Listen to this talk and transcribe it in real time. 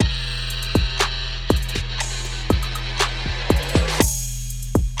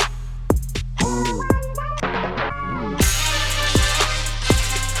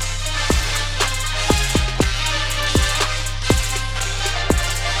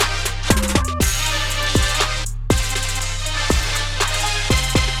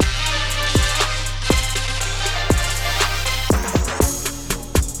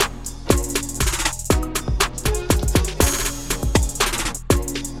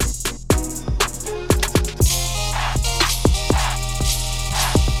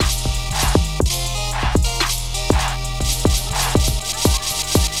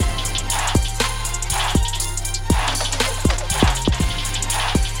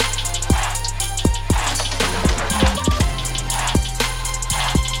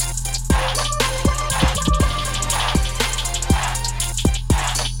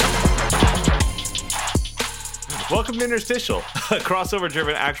Welcome to Interstitial, a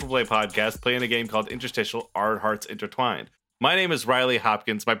crossover-driven actual play podcast playing a game called Interstitial: Our Hearts Intertwined. My name is Riley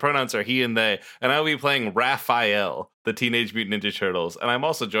Hopkins. My pronouns are he and they, and I will be playing Raphael, the Teenage Mutant Ninja Turtles, and I'm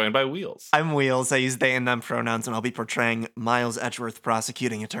also joined by Wheels. I'm Wheels. I use they and them pronouns, and I'll be portraying Miles Edgeworth,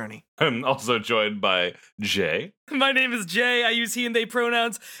 prosecuting attorney. I'm also joined by Jay. My name is Jay. I use he and they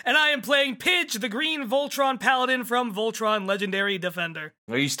pronouns, and I am playing Pidge, the green Voltron paladin from Voltron Legendary Defender.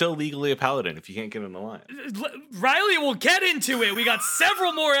 Are you still legally a paladin if you can't get in the line? Riley will get into it. We got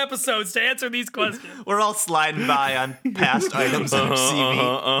several more episodes to answer these questions. We're all sliding by on past items in our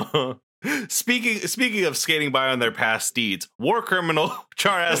CV. Speaking of skating by on their past deeds, war criminal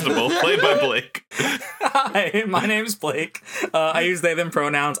Char Aznable, played by Blake. Hi, my name's Blake. I use they, them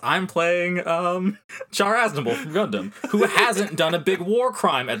pronouns. I'm playing Char Aznable from Gundam, who hasn't done a big war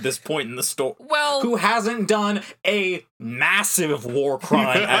crime at this point in the story. Well, who hasn't done a massive war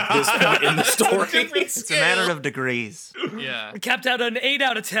crime at this point in the story. It's a matter of degrees. yeah. Capped out an 8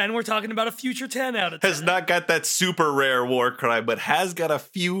 out of 10. We're talking about a future 10 out of 10. Has not got that super rare war crime, but has got a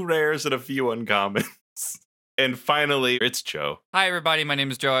few rares and a few uncommons. And finally, it's Joe. Hi, everybody. My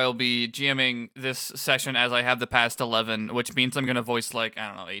name is Joe. I'll be GMing this session as I have the past 11, which means I'm going to voice,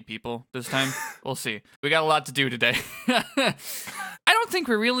 8 people this time. We'll see. We got a lot to do today. I don't think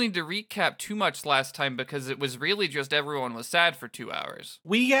we really need to recap too much last time because it was really just everyone was sad for 2 hours.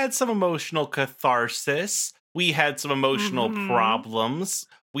 We had some emotional catharsis. We had some emotional problems.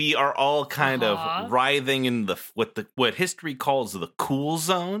 We are all kind of writhing in what history calls the cool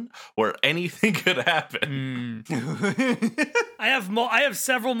zone, where anything could happen. I have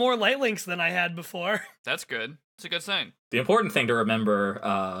several more light links than I had before. That's good. It's a good sign. The important thing to remember,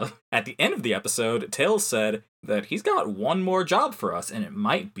 at the end of the episode, Tails said that he's got one more job for us, and it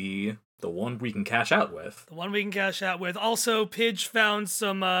might be the one we can cash out with. The one we can cash out with. Also, Pidge found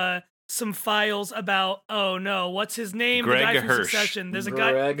some files about, what's his name? Greg the guy from Hirsch. Succession. There's a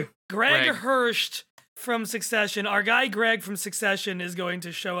Greg. guy, Greg Hirsch from Succession. Our guy Greg from Succession is going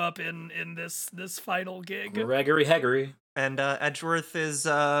to show up in this final gig. Gregory Heggery. And Edgeworth is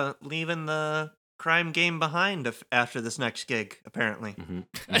leaving the crime game behind after this next gig, apparently.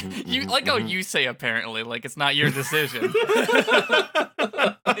 You like how you say apparently, like it's not your decision.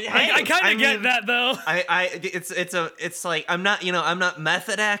 I kind of get that though. It's like I'm not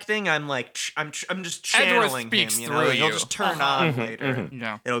method acting. I'm just channeling speaks him. through He'll you. just turn on later.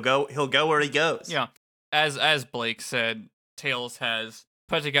 Yeah. He'll go where he goes. Yeah. As Blake said, Tails has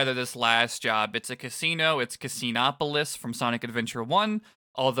put together this last job. It's a casino. It's Casinopolis from Sonic Adventure 1,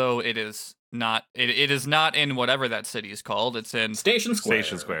 although it is not in whatever that city is called. It's in Station Square.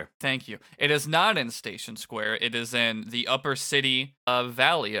 Station Square. Thank you. It is not in Station Square. It is in the upper city of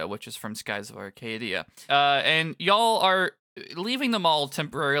Valia, which is from Skies of Arcadia. And y'all are leaving the mall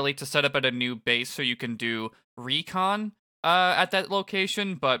temporarily to set up at a new base so you can do recon at that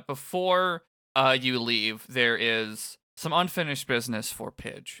location. But before you leave, there is some unfinished business for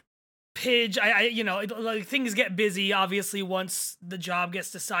Pidge. Pidge, things get busy, obviously, once the job gets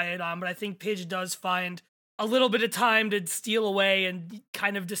decided on, but I think Pidge does find a little bit of time to steal away and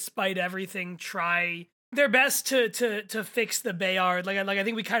kind of, despite everything, try their best to fix the Bayard. Like I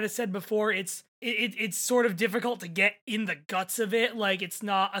think we kind of said before, it's sort of difficult to get in the guts of it. Like, it's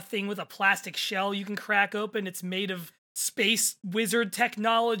not a thing with a plastic shell you can crack open. It's made of space wizard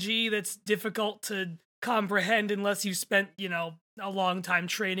technology that's difficult to comprehend unless you spent, a long time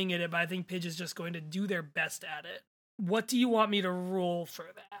training in it, but I think Pidge is just going to do their best at it. What do you want me to roll for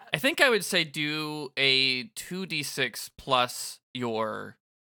that? I think I would say do a 2d6 plus your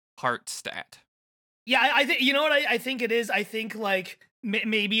heart stat. Yeah, I think, you know what I think it is? I think,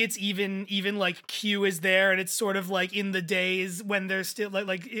 maybe it's even like Q is there, and it's sort of like in the days when they're still,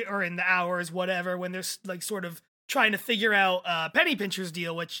 or in the hours, whatever, when they're, sort of trying to figure out Penny Pincher's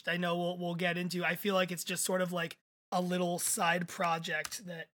deal, which I know we'll get into. I feel like it's just sort of like a little side project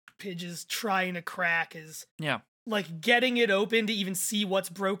that Pidge is trying to crack, is getting it open to even see what's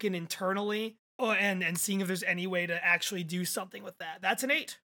broken internally, and seeing if there's any way to actually do something with that. That's an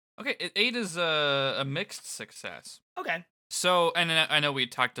 8. Okay, 8 is a mixed success. Okay. So, and I know we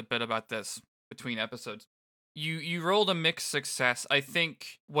talked a bit about this between episodes. You rolled a mixed success. I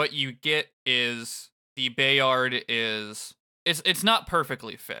think what you get is the Bayard it's not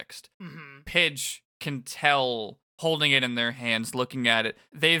perfectly fixed. Pidge can tell, holding it in their hands, looking at it,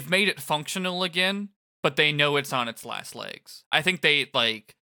 they've made it functional again, but they know it's on its last legs. I think they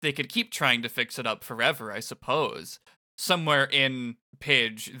could keep trying to fix it up forever, I suppose. Somewhere in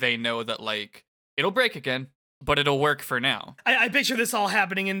Pidge, they know that, it'll break again, but it'll work for now. I picture this all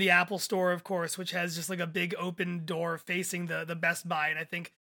happening in the Apple Store, of course, which has just, a big open door facing the Best Buy, and I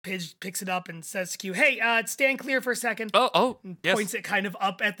think Pidge picks it up and says to Q, "Hey, stand clear for a second." Oh, And yes. points it kind of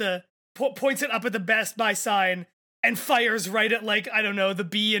up at the points it up at the Best Buy sign and fires right at, like, I don't know, the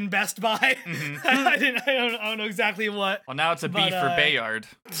B in Best Buy. Mhm. I don't know exactly what. Well, now it's a B But, for Bayard.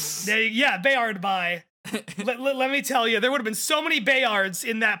 Bayard Buy. Let me tell you, there would have been so many Bayards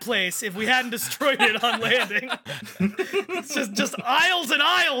in that place if we hadn't destroyed it on landing. It's just aisles and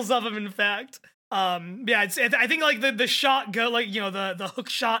aisles of them, in fact. I think like the shot the hook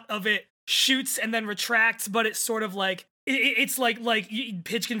shot of it shoots and then retracts, but it's sort of like it's like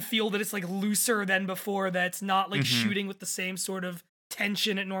Pidge can feel that it's like looser than before, that it's not like shooting with the same sort of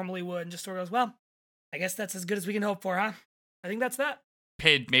tension it normally would, and just sort of goes, well, I guess that's as good as we can hope for, huh? I think that's that.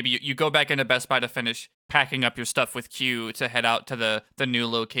 Pidge, maybe you go back into Best Buy to finish packing up your stuff with Q to head out to the new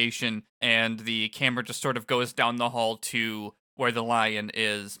location, and the camera just sort of goes down the hall to where the lion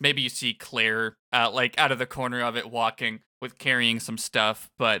is. Maybe you see Claire like out of the corner of it walking with carrying some stuff,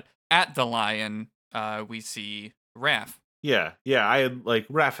 but at the lion we see Raph. Yeah.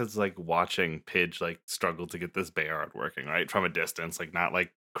 Raph is like watching Pidge like struggle to get this Bayard working, right? From a distance, like not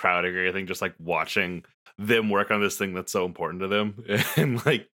like crowding or anything, just like watching them work on this thing that's so important to them, and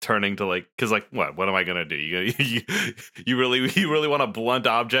like turning to like, because like what am I gonna do? You really want a blunt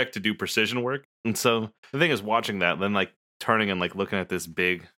object to do precision work? And so the thing is, watching that, then like turning and like looking at this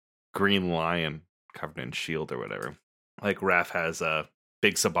big green lion covered in shield or whatever. Like Raph has a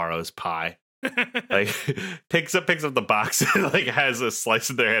big Sabaro's pie. Like picks up the box and like has a slice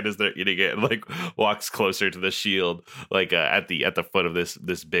in their hand as they're eating it, and like walks closer to the shield, like at the foot of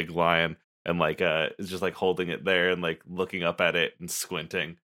this big lion, and like is just like holding it there and like looking up at it and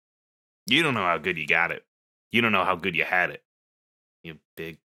squinting. You don't know how good you got it. You don't know how good you had it. You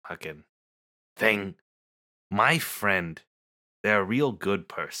big fucking thing. My friend, they're a real good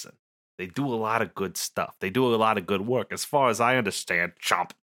person. They do a lot of good stuff. They do a lot of good work. As far as I understand,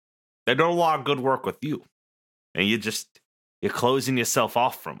 Chomp, they do a lot of good work with you. And you're closing yourself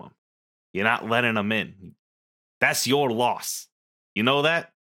off from them. You're not letting them in. That's your loss. You know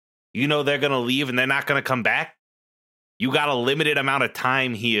that? You know they're going to leave and they're not going to come back? You got a limited amount of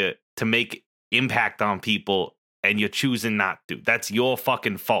time here to make impact on people, and you're choosing not to. That's your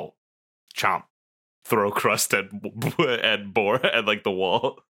fucking fault. Chomp. Throw crust at Boar at like the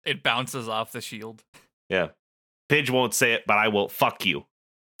wall. It bounces off the shield. Yeah. Pidge won't say it, but I will. Fuck you.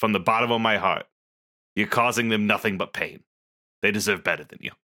 From the bottom of my heart. You're causing them nothing but pain. They deserve better than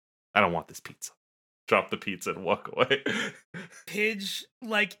you. I don't want this pizza. Drop the pizza and walk away. Pidge,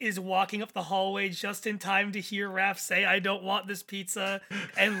 like, is walking up the hallway just in time to hear Raph say, "I don't want this pizza,"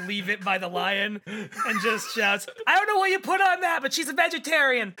 and leave it by the lion, and just shouts, "I don't know what you put on that, but she's a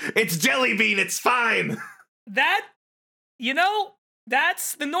vegetarian." It's jelly bean. It's fine. That,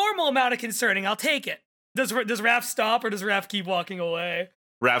 that's the normal amount of concerning. I'll take it. Does Raph stop, or does Raph keep walking away?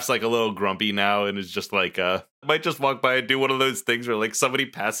 Raph's like a little grumpy now and is just like, might just walk by and do one of those things where like somebody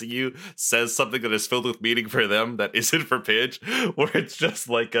passing you says something that is filled with meaning for them that isn't for Pidge, where it's just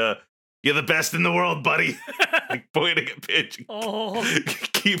like, you're the best in the world, buddy. Like pointing at Pidge. Oh.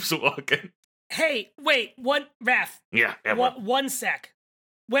 Keeps walking. Hey, wait, Raph. Yeah. One sec.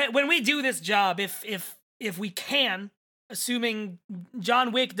 When we do this job, if we can, assuming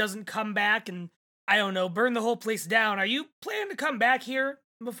John Wick doesn't come back and, I don't know, burn the whole place down, are you planning to come back here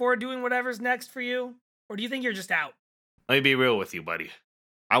before doing whatever's next for you? Or do you think you're just out? Let me be real with you, buddy.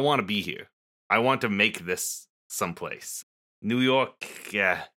 I want to be here. I want to make this someplace. New York,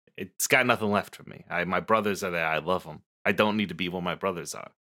 yeah, it's got nothing left for me. My brothers are there. I love them. I don't need to be where my brothers are.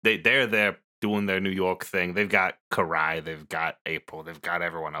 They're there doing their New York thing. They've got Karai. They've got April. They've got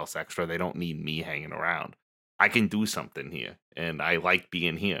everyone else extra. They don't need me hanging around. I can do something here, and I like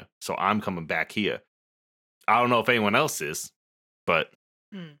being here. So I'm coming back here. I don't know if anyone else is, but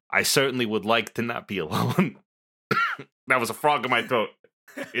I certainly would like to not be alone. That was a frog in my throat.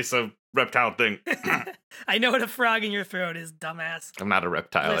 It's a reptile thing. I know what a frog in your throat is, dumbass. I'm not a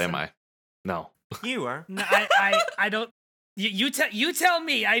reptile, Listen. am I? No. You are. No, I don't. You tell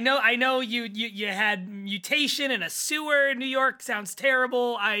me. I know you had mutation in a sewer. New York sounds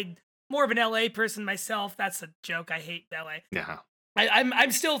terrible. I'm more of an LA person myself. That's a joke. I hate LA. Yeah.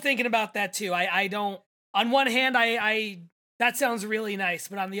 I'm still thinking about that too. I don't. On one hand, I that sounds really nice,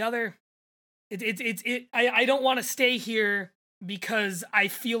 but on the other, I don't want to stay here because I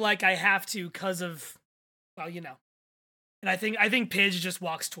feel like I have to because of, well, you know. And I think Pidge just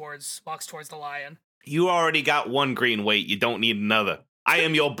walks towards the lion. You already got one green weight. You don't need another. I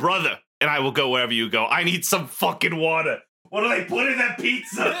am your brother, and I will go wherever you go. I need some fucking water. What do they put in that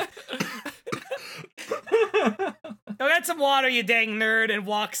pizza? Go get some water, you dang nerd, and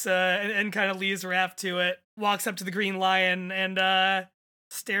walks and kind of leaves Raph to it. Walks up to the green lion and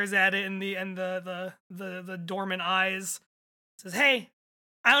stares at it in the dormant eyes. Says, "Hey,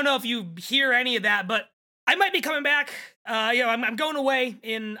 I don't know if you hear any of that, but I might be coming back. I'm going away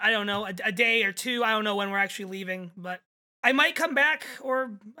in, I don't know, a day or two. I don't know when we're actually leaving, but I might come back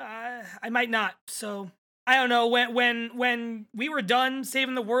or I might not. So I don't know. When we were done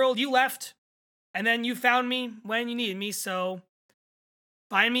saving the world, you left, and then you found me when you needed me. So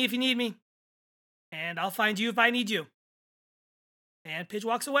find me if you need me, and I'll find you if I need you." And Pidge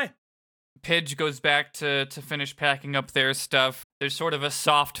walks away. Pidge goes back to finish packing up their stuff. There's sort of a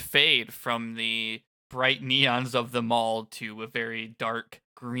soft fade from the bright neons of the mall to a very dark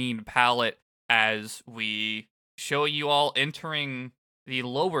green palette as we show you all entering the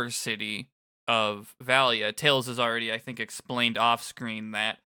lower city of Valia. Tails has already, I think, explained off screen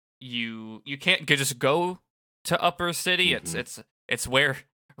that you can't just go to Upper City. Mm-hmm. It's where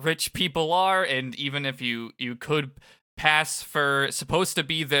rich people are, and even if you could pass for supposed to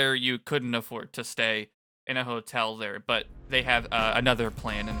be there, you couldn't afford to stay in a hotel there, but they have another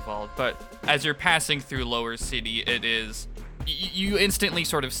plan involved. But as you're passing through Lower City, it is you instantly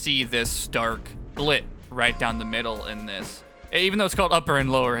sort of see this stark split right down the middle in this. Even though it's called Upper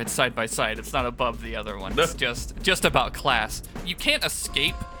and Lower, it's side by side. It's not above the other one. It's just about class. You can't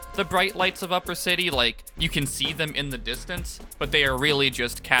escape the bright lights of Upper City. Like, you can see them in the distance, but they are really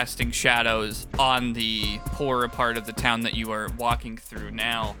just casting shadows on the poorer part of the town that you are walking through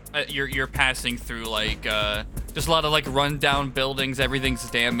now. You're passing through like just a lot of like rundown buildings. Everything's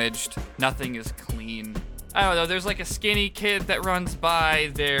damaged. Nothing is clean. I don't know. There's like a skinny kid that runs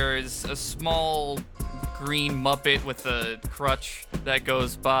by. There's a small green Muppet with a crutch that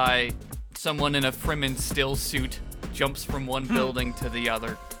goes by. Someone in a Fremen still suit jumps from one building to the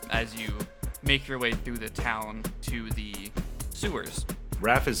other as you make your way through the town to the sewers.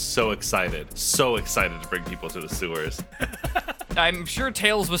 Raph is so excited to bring people to the sewers. I'm sure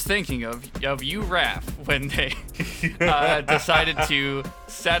Tails was thinking of you, Raph, when they decided to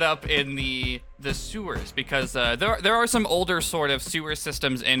set up in the sewers, because there are some older sort of sewer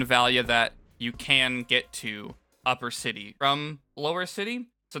systems in Valia that you can get to Upper City from Lower City.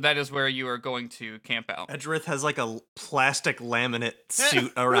 So that is where you are going to camp out. Edgerith has like a plastic laminate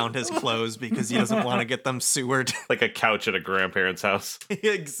suit around his clothes because he doesn't want to get them sewered. Like a couch at a grandparent's house.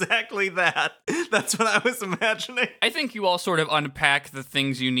 Exactly that. That's what I was imagining. I think you all sort of unpack the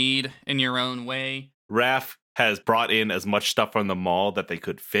things you need in your own way. Raph has brought in as much stuff from the mall that they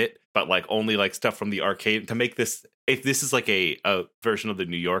could fit, but like only like stuff from the arcade to make this. If this is like a version of the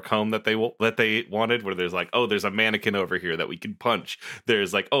New York home that they wanted, where there's like, oh, there's a mannequin over here that we can punch.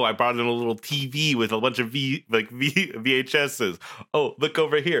 There's like, oh, I brought in a little TV with a bunch of VHSs. Oh, look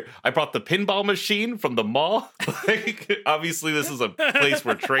over here. I brought the pinball machine from the mall. Like, obviously, this is a place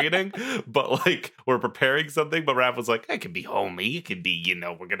we're training, but like we're preparing something. But Raph was like, it could be homey. It could be,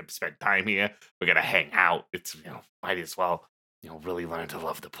 we're gonna spend time here. We're gonna hang out. It's might as well. Really learn to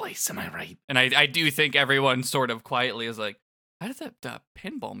love the place. Am I right? And I do think everyone sort of quietly is like, how does that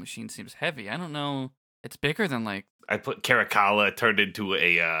pinball machine seems heavy? I don't know. It's bigger than like... I put Caracalla turned into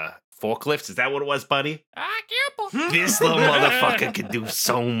a forklift. Is that what it was, buddy? This little motherfucker can do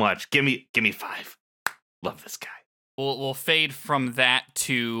so much. Give me 5. Love this guy. We'll fade from that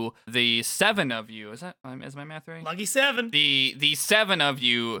to the 7 of you. Is my math right? Lucky 7. The 7 of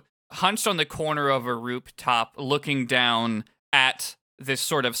you hunched on the corner of a rooftop looking down at this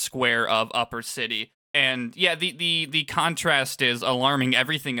sort of square of Upper City. And yeah, the contrast is alarming.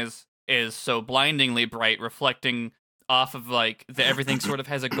 Everything is so blindingly bright, reflecting off of like everything sort of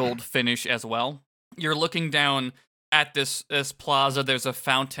has a gold finish as well. You're looking down at this plaza. There's a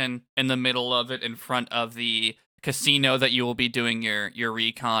fountain in the middle of it in front of the casino that you will be doing your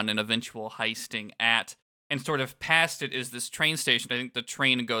recon and eventual heisting at. And sort of past it is this train station. I think the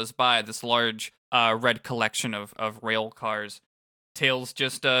train goes by, this large red collection of rail cars. Tails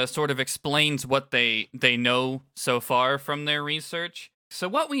just sort of explains what they know so far from their research. So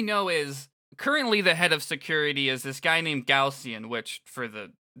what we know is currently the head of security is this guy named Gaussian, which for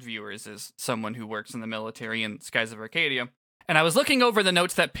the viewers is someone who works in the military in Skies of Arcadia. And I was looking over the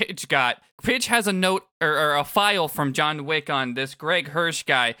notes that Pidge got. Pidge has a note or a file from John Wick on this Greg Hirsch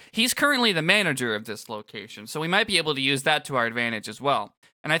guy. He's currently the manager of this location, so we might be able to use that to our advantage as well.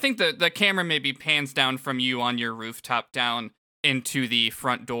 And I think the camera maybe pans down from you on your rooftop down into the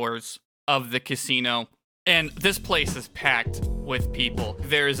front doors of the casino. And this place is packed with people.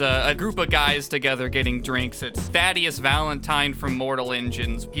 There's a group of guys together getting drinks. It's Thaddeus Valentine from Mortal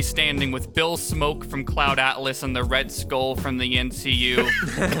Engines. He's standing with Bill Smoke from Cloud Atlas and the Red Skull from the NCU.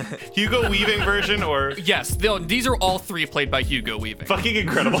 Hugo Weaving version, or? Yes, these are all 3 played by Hugo Weaving. Fucking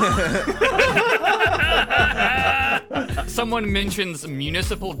incredible. someone mentions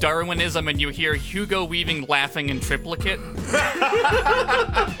municipal Darwinism and you hear Hugo Weaving laughing in triplicate.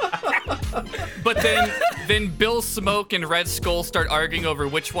 But then Bill Smoke and Red Skull start arguing over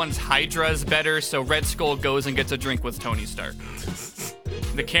which one's Hydra is better, so Red Skull goes and gets a drink with Tony Stark.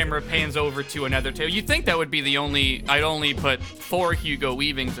 The camera pans over to another table. You'd think that would be I'd only put 4 Hugo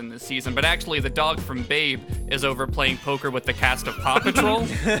Weavings in this season, but actually the dog from Babe is over playing poker with the cast of Paw Patrol.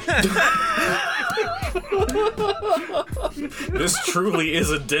 This truly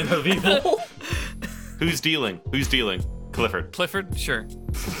is a den of evil. Who's dealing? Clifford? Sure.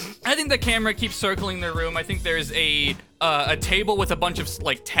 I think the camera keeps circling the room. I think there's a table with a bunch of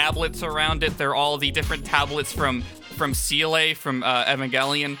like tablets around it. They're all the different tablets from Seele from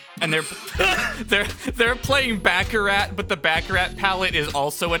Evangelion, and they're playing Baccarat, but the Baccarat palette is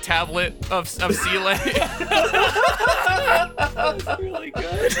also a tablet of Seele. That's really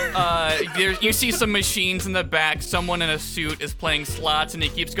good. You see some machines in the back. Someone in a suit is playing slots, and he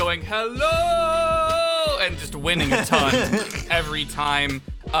keeps going, hello, and just winning a ton every time.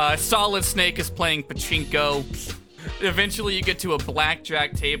 Solid Snake is playing pachinko. Eventually, you get to a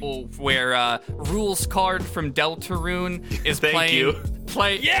blackjack table where Rules Card from Deltarune is playing.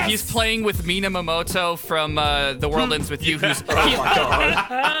 Yes! He's playing with Mina Momoto from The World Ends With You. He's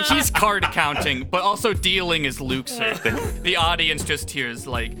card counting, but also dealing is Luxor. The audience just hears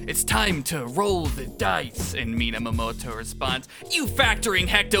like, "It's time to roll the dice," and Mina Momoto responds, "You factoring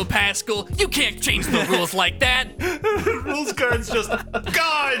hectopascal? You can't change the rules like that." Rules Card's just,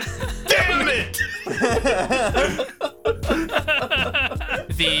 God damn it!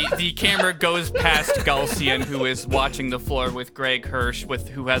 The camera goes past Galcian, who is watching the floor with Greg Hirsch,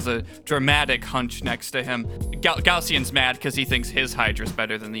 who has a dramatic hunch next to him. Galcian's mad because he thinks his Hydra's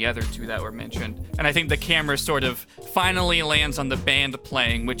better than the other 2 that were mentioned. And I think the camera sort of finally lands on the band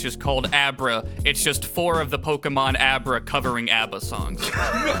playing, which is called Abra. It's just 4 of the Pokemon Abra covering ABBA songs.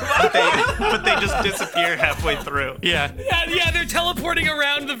 but they just disappear halfway through. Yeah. Yeah, they're teleporting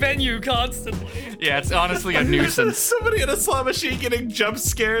around the venue constantly. Yeah, it's honestly a nuisance. Somebody in a slot machine getting jump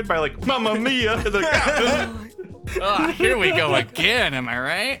scared by like Mamma Mia. Here we go again, am I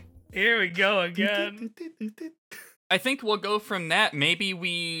right? Here we go again. I think we'll go from that. Maybe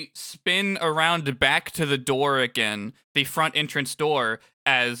we spin around back to the door again, the front entrance door,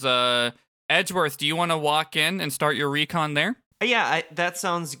 as Edgeworth, do you want to walk in and start your recon there? Yeah, that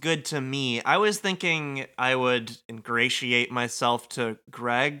sounds good to me. I was thinking I would ingratiate myself to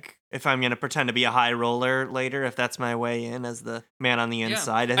Greg if I'm going to pretend to be a high roller later, if that's my way in as the man on the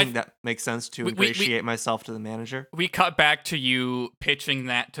inside. I think that makes sense to ingratiate myself to the manager. We cut back to you pitching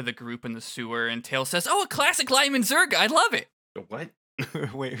that to the group in the sewer, and Tail says, "Oh, a classic Lyman Zerga. I love it." What?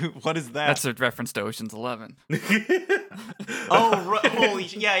 Wait, what is that? That's a reference to Ocean's 11. Holy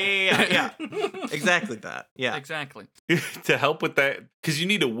yeah. Exactly that. Yeah. Exactly. To help with that, because you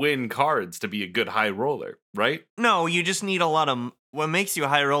need to win cards to be a good high roller, right? No, you just need a lot of... What makes you a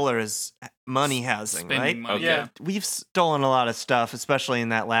high roller is money housing, Spending right? money. Okay. Yeah. We've stolen a lot of stuff, especially in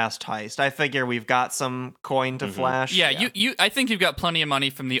that last heist. I figure we've got some coin to flash. Yeah, you. I think you've got plenty of money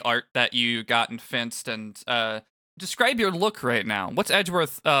from the art that you got in Fenced, and describe your look right now. What's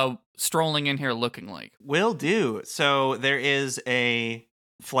Edgeworth strolling in here looking like? Will do. So there is a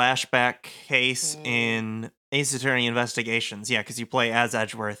flashback case in Ace Attorney Investigations. Yeah, because you play as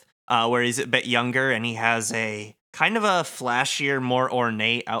Edgeworth, where he's a bit younger and he has a kind of a flashier, more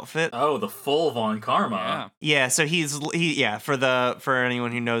ornate outfit. Oh, the full Von Karma. Yeah. Yeah, so for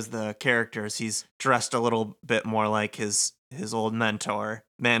anyone who knows the characters, he's dressed a little bit more like his old mentor,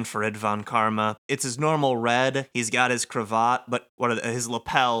 Manfred von Karma. It's his normal red. He's got his cravat, but his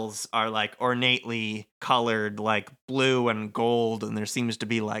lapels are like ornately colored, like blue and gold, and there seems to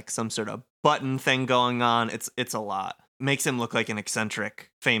be like some sort of button thing going on. It's a lot. Makes him look like an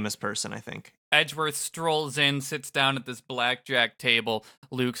eccentric, famous person, I think. Edgeworth strolls in, sits down at this blackjack table.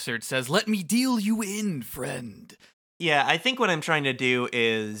 Luxord says, "Let me deal you in, friend." Yeah, I think what I'm trying to do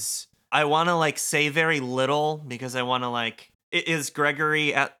is I want to like say very little because I want to like. Is Greg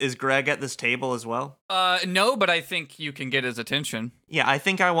at this table as well? No, but I think you can get his attention. Yeah, I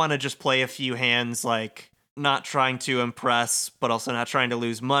think I want to just play a few hands, like not trying to impress, but also not trying to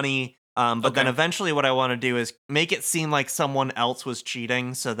lose money. But then eventually what I want to do is make it seem like someone else was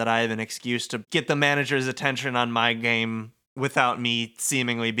cheating so that I have an excuse to get the manager's attention on my game without me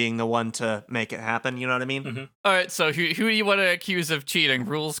seemingly being the one to make it happen. You know what I mean? Mm-hmm. All right, so who do you want to accuse of cheating?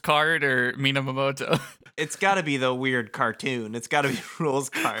 Rules Card or Mina Momoto? It's got to be the weird cartoon. It's got to be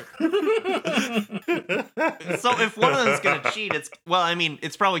Rules Card. So if one of them's going to cheat, it's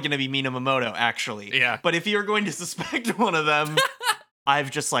probably going to be Mina Momoto, actually. Yeah. But if you're going to suspect one of them,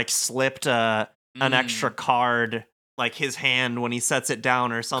 I've just like slipped an extra card like his hand when he sets it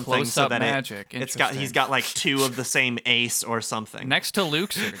down or something, Close so up that magic. he's got like 2 of the same ace or something. Next to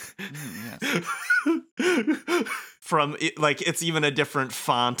Luke's. Yes. From like it's even a different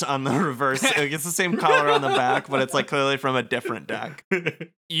font on the reverse. It's the same color on the back, but it's like clearly from a different deck.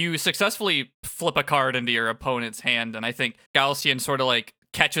 You successfully flip a card into your opponent's hand, and I think Galcian sort of like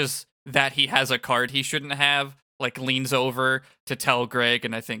catches that he has a card he shouldn't have, like leans over to tell Greg,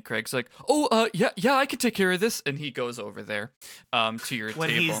 and I think Greg's like, "Oh, yeah, I can take care of this," and he goes over there, to your When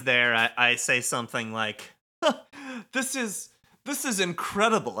table. he's there, I say something like, This is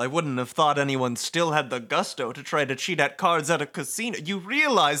incredible. I wouldn't have thought anyone still had the gusto to try to cheat at cards at a casino. You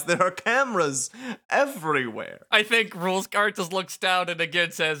realize there are cameras everywhere." I think Rules Card just looks down and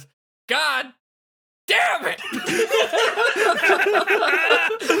again says, "God damn it!"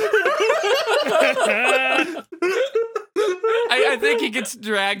 I think he gets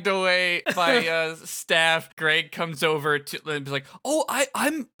dragged away by staff. Greg comes over to and be like, "Oh,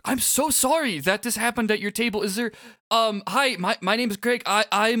 I'm so sorry that this happened at your table. Is there hi, my name is Greg.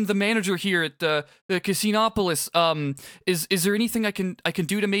 I'm the manager here at the Casinopolis. Is there anything I can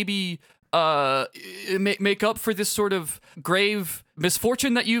do to maybe make up for this sort of grave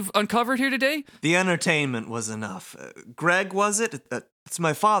misfortune that you've uncovered here today?" The entertainment was enough. Greg, was it? It's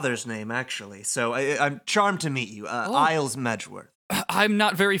my father's name, actually. So I'm charmed to meet you. Isles Medgeworth. I'm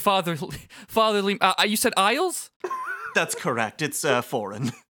not very fatherly. You said Isles? That's correct. It's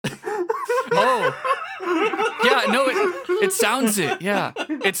foreign. Oh. Yeah, no, it sounds it. Yeah.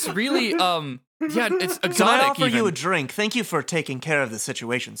 It's really yeah, it's exotic. Can I offer even. you a drink? Thank you for taking care of the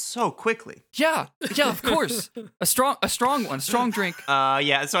situation so quickly. Yeah, of course. A strong one, a strong drink.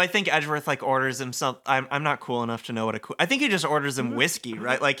 Yeah, so I think Edgeworth like orders him some. I'm not cool enough to know what I think he just orders him whiskey,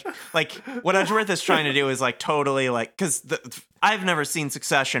 right? Like what Edgeworth is trying to do is like totally like, because I've never seen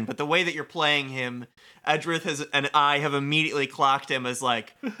Succession, but the way that you're playing him, Edgeworth and I have immediately clocked him as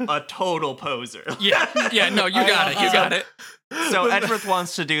like a total poser. Yeah, no, you got it. So Edgeworth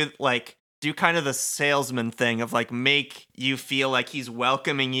wants to do kind of the salesman thing of like make you feel like he's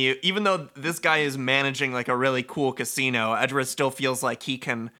welcoming you, even though this guy is managing like a really cool casino. Edgeworth still feels like he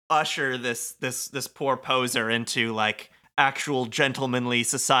can usher this poor poser into like actual gentlemanly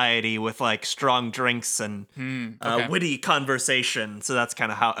society with like strong drinks and witty conversation. So that's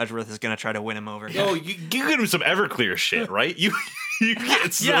kind of how Edgeworth is going to try to win him over. Oh, you give him some Everclear shit, right? You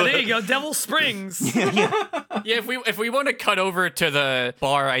get some. Yeah, there you go. Devil Springs. Yeah, if we want to cut over to the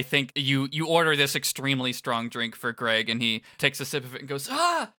bar, I think you order this extremely strong drink for Greg, and he takes a sip of it and goes,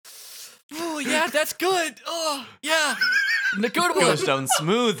 oh yeah, that's good. Oh yeah, the good one. Goes down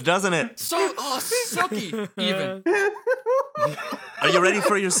smooth, doesn't it? So sucky even. Are you ready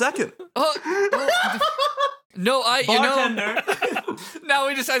for your second? No, Bartender. Now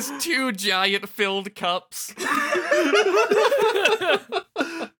he just has 2 giant filled cups.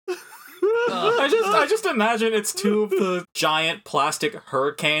 I just imagine it's 2 of the giant plastic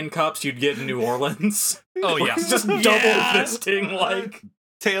hurricane cups you'd get in New Orleans. Oh yeah, It's just double fisting like.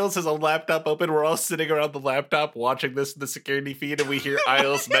 Tails has a laptop open. We're all sitting around the laptop watching this in the security feed, and we hear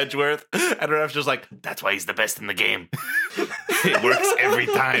Isles Medgeworth, and our ref's just like, "That's why he's the best in the game. It works every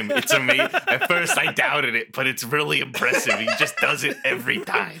time. It's amazing. At first, I doubted it, but it's really impressive. He just does it every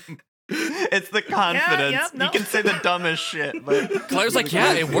time." It's the confidence. Yeah, no. You can say the dumbest shit, but Claire's like,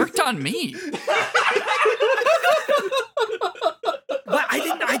 yeah, it worked on me. But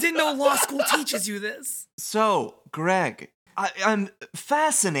I didn't know law school teaches you this. So, Greg, I'm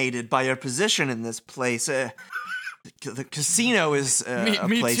fascinated by your position in this place. The casino is a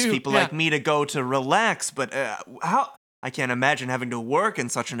Me place too, people yeah. like me to go to relax, but how? I can't imagine having to work in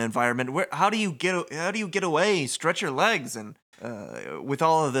such an environment. How do you get away, stretch your legs, and with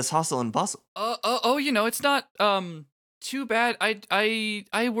all of this hustle and bustle? It's not too bad.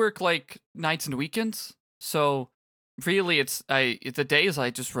 I work like nights and weekends, so really it's the days I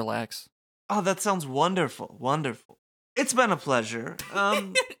just relax. Oh, that sounds wonderful, wonderful. It's been a pleasure.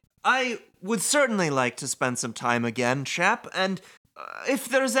 I would certainly like to spend some time again, chap, and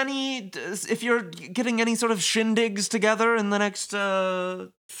if you're getting any sort of shindigs together in the next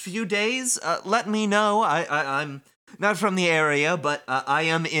few days, let me know. I'm not from the area, but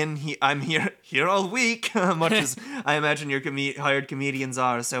I'm here all week, much as I imagine your hired comedians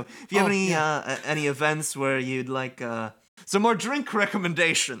are. So if you have any events where you'd like some more drink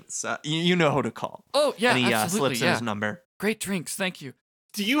recommendations, you know who to call. Oh yeah, and he absolutely. slips in his number. Great drinks, thank you.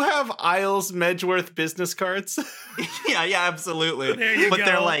 Do you have Isles Medgeworth business cards? Yeah, absolutely. There you but go.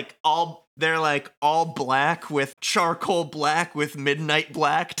 they're like all black with charcoal black with midnight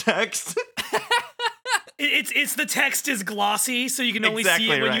black text. It's the text is glossy, so you can only see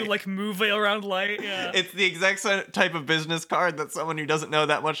Exactly it when you right. like move it around light. Yeah. It's the exact type of business card that someone who doesn't know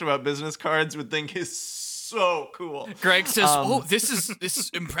that much about business cards would think is so cool. Greg says, "Oh, this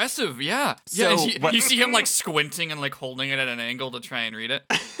is impressive. Yeah, So yeah." You see him like squinting and like holding it at an angle to try and read it.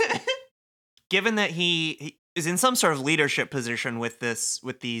 Given that he is in some sort of leadership position with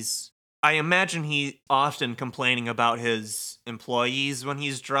these, I imagine he often complaining about his employees when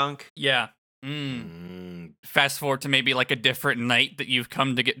he's drunk. Yeah. Fast forward to maybe like a different night that you've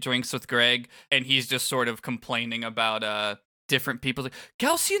come to get drinks with Greg, and he's just sort of complaining about different people. Like,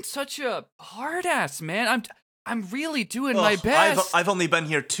 Galcian's such a hard ass, man. I'm really doing my Ugh, best. I've only been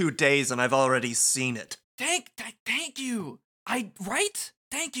here 2 days and I've already seen it. Thank you.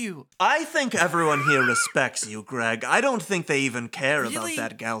 Thank you. I think everyone here respects you, Greg. I don't think they even care Really? about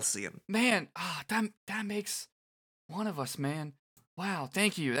that Galcian. Man, that makes one of us, man. Wow,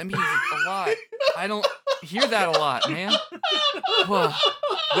 thank you. That means a lot. I don't hear that a lot, man. Whoa.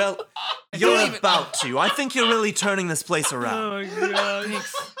 Well, you're about to. I think you're really turning this place around. Oh my god.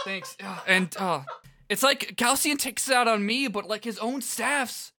 Thanks. And it's like Galcian takes it out on me, but like his own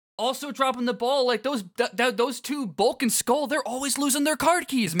staff's also dropping the ball. Like those two, Bulk and Skull, they're always losing their card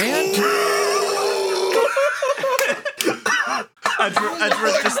keys, man.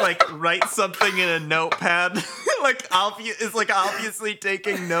 Edward just like writes something in a notepad, like is like obviously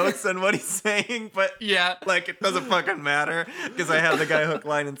taking notes on what he's saying, but Yeah. like it doesn't fucking matter because I have the guy hook,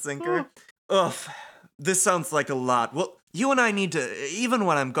 line, and sinker. Ugh, this sounds like a lot. Well, you and I need to, even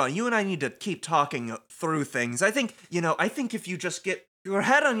when I'm gone, you and I need to keep talking through things. I think if you just get your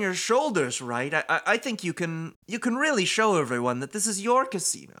head on your shoulders, right? I think you can really show everyone that this is your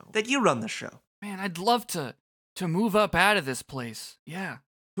casino, that you run the show. Man, I'd love to move up out of this place. Yeah.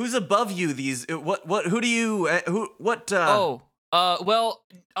 Who's above you? Well,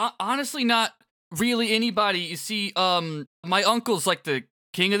 honestly, not really anybody. You see, my uncle's like the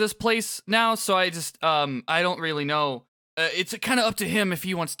king of this place now, so I just, I don't really know. It's kind of up to him if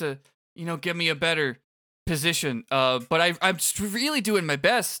he wants to, give me a better position. But I'm just really doing my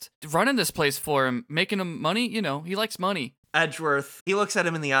best running this place for him, making him money. He likes money. Edgeworth, he looks at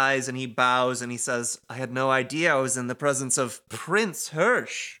him in the eyes and he bows and he says, I had no idea I was in the presence of Prince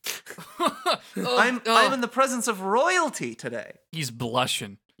Hirsch. I'm in the presence of royalty today. He's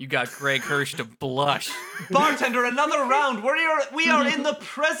blushing. You got Greg Hirsch to blush. Bartender, another round. We are in the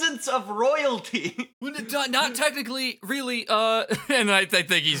presence of royalty. Not technically, really. And I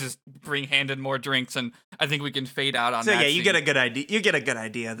think he's just handed more drinks, and I think we can fade out on that. So yeah, you scene. get a good idea. You get a good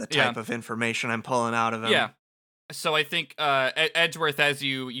idea of the type of information I'm pulling out of him. Yeah. So I think Edgeworth, as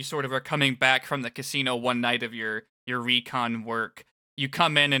you sort of are coming back from the casino one night of your recon work, you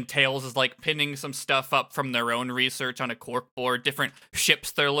come in and Tails is like pinning some stuff up from their own research on a corkboard, different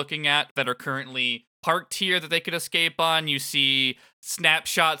ships they're looking at that are currently parked here that they could escape on. You see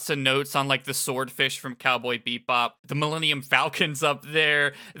snapshots and notes on like the swordfish from Cowboy Bebop, the Millennium Falcon's up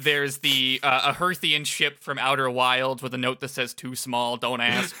there. There's the a Herthian ship from Outer Wilds with a note that says "too small, don't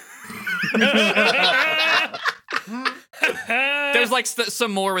ask." There's like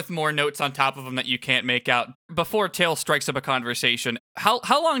some more with more notes on top of them that you can't make out. Before Tails strikes up a conversation, how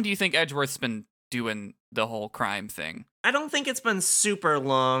long do you think Edgeworth's been doing the whole crime thing? I don't think it's been super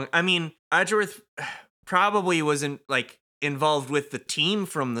long. I mean, Edgeworth probably wasn't like involved with the team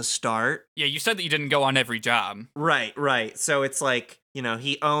from the start. Yeah, you said that you didn't go on every job. Right. So it's like,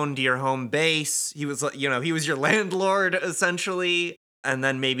 he owned your home base. He was, he was your landlord essentially. And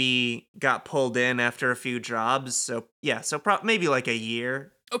then maybe got pulled in after a few jobs. So yeah, maybe like a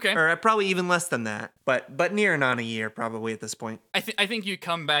year. Okay. Or probably even less than that. But near on a year probably at this point. I think you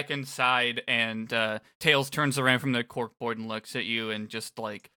come back inside and Tails turns around from the corkboard and looks at you and just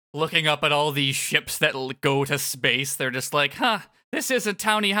like looking up at all these ships that go to space. They're just like, this isn't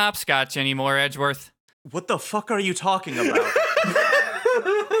Towny Hopscotch anymore, Edgeworth. What the fuck are you talking about?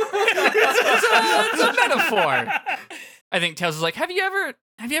 It's a metaphor. I think Tails is like, have you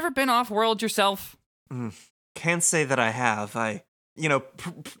ever been off-world yourself? Can't say that I have.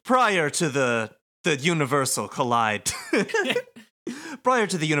 Prior to the Universal Collide. Prior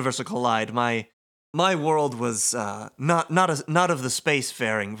to the Universal Collide, my world was not of the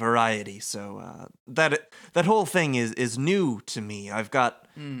spacefaring variety. So that whole thing is new to me. I've got,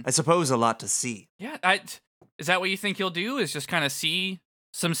 I suppose, a lot to see. Yeah, is that what you think you'll do? Is just kind of see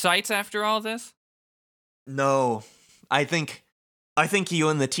some sights after all this? No. I think you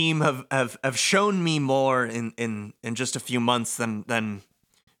and the team have shown me more in just a few months than the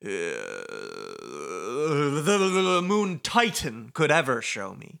Moon Titan could ever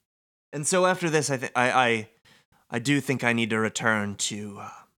show me. And so after this, I do think I need to return to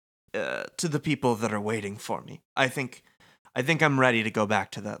to the people that are waiting for me. I think I'm ready to go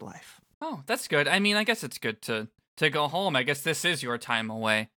back to that life. Oh, that's good. I mean, I guess it's good to go home. I guess this is your time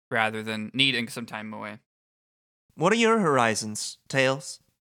away rather than needing some time away. What are your horizons, Tails?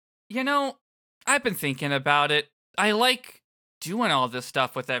 You know, I've been thinking about it. I like doing all this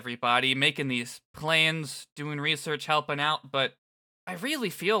stuff with everybody, making these plans, doing research, helping out, but I really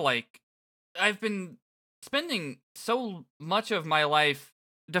feel like I've been spending so much of my life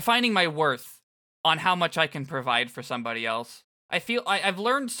defining my worth on how much I can provide for somebody else. I feel I've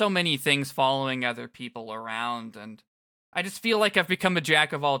learned so many things following other people around, and I just feel like I've become a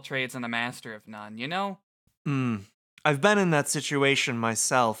jack of all trades and a master of none, you know? I've been in that situation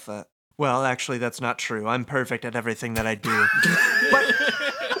myself. Well, actually, that's not true. I'm perfect at everything that I do.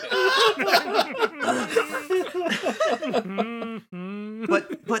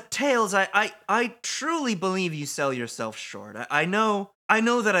 But Tails, I truly believe you sell yourself short. I know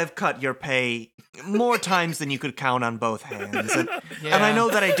that I've cut your pay more times than you could count on both hands, and I know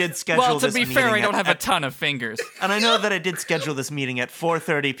that I did schedule this meeting. Well, to be fair, I don't have a ton of fingers. And I know that I did schedule this meeting at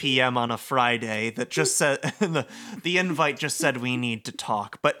 4:30 p.m. on a Friday. That just said the invite just said we need to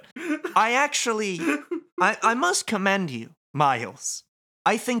talk. But I must commend you, Miles.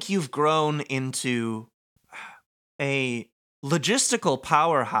 I think you've grown into a logistical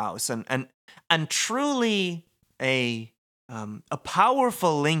powerhouse and truly a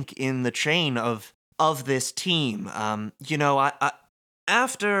powerful link in the chain of this team. I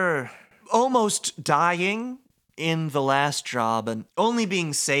after almost dying in the last job and only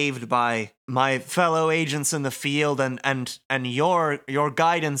being saved by my fellow agents in the field and your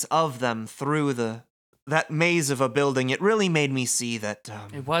guidance of them through that maze of a building, it really made me see that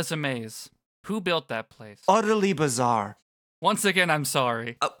It was a maze. Who built that place? Utterly bizarre. Once again, I'm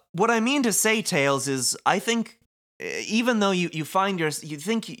sorry. What I mean to say, Tails, is I think even though you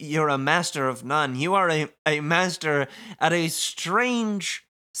think you're a master of none, you are a master at a strange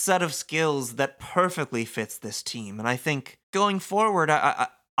set of skills that perfectly fits this team. And I think going forward,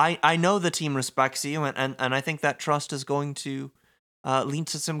 I know the team respects you, and I think that trust is going to lead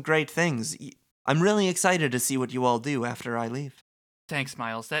to some great things. I'm really excited to see what you all do after I leave. Thanks,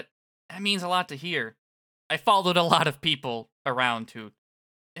 Miles. That means a lot to hear. I followed a lot of people around who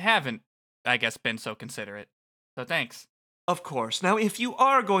haven't, I guess, been so considerate. So thanks. Of course. Now, if you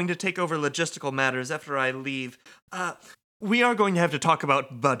are going to take over logistical matters after I leave, we are going to have to talk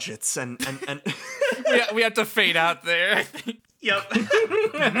about budgets and we have to fade out there, I think. Yep.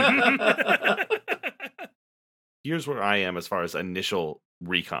 Here's where I am as far as initial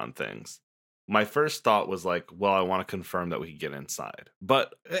recon things. My first thought was like, well, I want to confirm that we can get inside.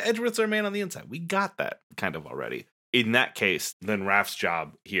 But Edgeworth's our man on the inside. We got that kind of already. In that case, then Raph's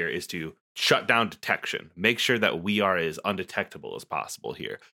job here is to shut down detection. Make sure that we are as undetectable as possible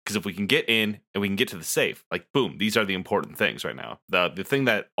here. Because if we can get in and we can get to the safe, like, boom, these are the important things right now. The thing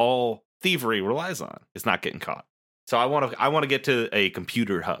that all thievery relies on is not getting caught. So I want to get to a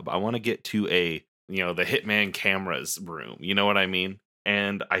computer hub. I want to get to the Hitman cameras room. You know what I mean?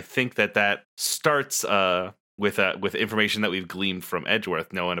 And I think that starts with information that we've gleaned from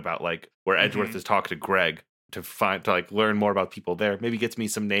Edgeworth, knowing about like where Edgeworth is talking to Greg to learn more about people there. Maybe gets me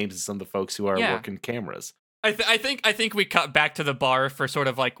some names of some of the folks who are working cameras. I think we cut back to the bar for sort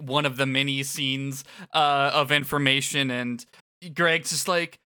of like one of the mini scenes of information, and Greg's just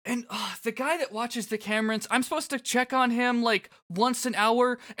like, and the guy that watches the cameras, I'm supposed to check on him like once an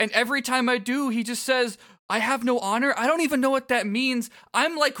hour, and every time I do, he just says, I have no honor. I don't even know what that means.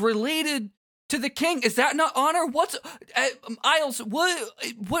 I'm like related to the king. Is that not honor? What's Isles?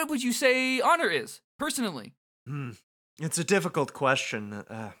 What would you say honor is personally? It's a difficult question,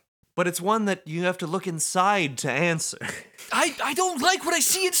 but it's one that you have to look inside to answer. I don't like what I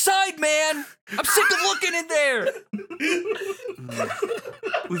see inside, man. I'm sick of looking in there.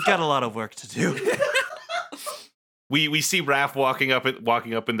 We've got a lot of work to do. We see Raph walking up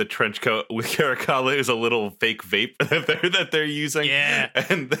in the trench coat with Caracalla is a little fake vape that they're using. Yeah,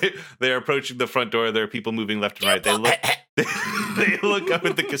 and they're approaching the front door. There are people moving left and right. They look up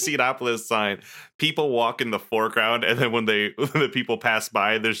at the Casinopolis sign. People walk in the foreground, and then when the people pass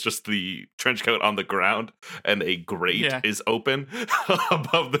by, there's just the trench coat on the ground, and a grate is open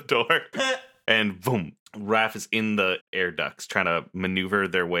above the door, and boom. Raph is in the air ducts trying to maneuver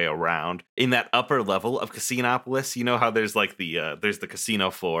their way around. In that upper level of Casinopolis, you know how there's like there's the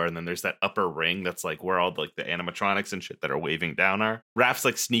casino floor, and then there's that upper ring that's like where all the animatronics and shit that are waving down are. Raph's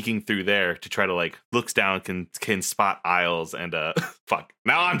like sneaking through there to try to like looks down, can spot Isles and fuck.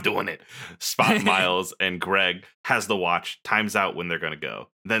 Now I'm doing it. Spot Miles and Greg, has the watch, times out when they're gonna go.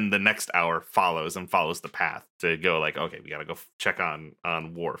 Then the next hour follows the path to go like, okay, we gotta go check on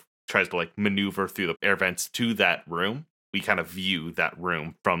Worf. tries to like maneuver through the air vents to that room. We kind of view that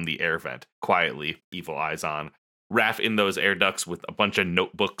room from the air vent quietly, evil eyes on. Raph in those air ducts with a bunch of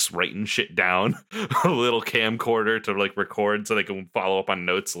notebooks writing shit down, a little camcorder to like record so they can follow up on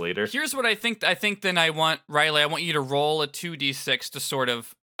notes later. Here's what I think. I think then I want Riley. I want you to roll a 2d6 to sort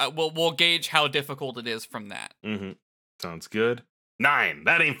of. We'll gauge how difficult it is from that. Mm-hmm. Sounds good. 9.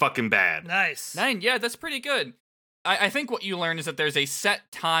 That ain't fucking bad. Nice. 9. Yeah, that's pretty good. I think what you learn is that there's a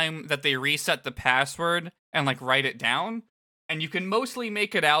set time that they reset the password and like write it down, and you can mostly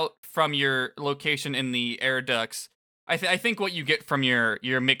make it out from your location in the air ducts. I think what you get from your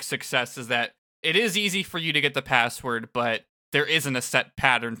mixed success is that it is easy for you to get the password, but there isn't a set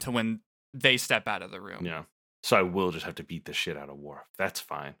pattern to when they step out of the room. Yeah. So I will just have to beat the shit out of Worf. That's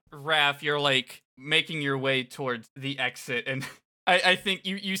fine. Raph, you're like making your way towards the exit, and I think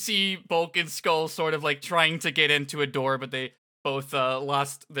you see Bulk and Skull sort of like trying to get into a door, but they both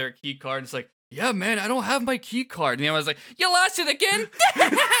lost their key card. It's like, yeah, man, I don't have my key card. And I was like, you lost it again?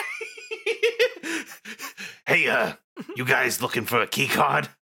 Hey, you guys looking for a key card?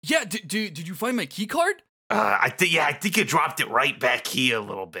 Yeah, did you find my key card? I think you dropped it right back here a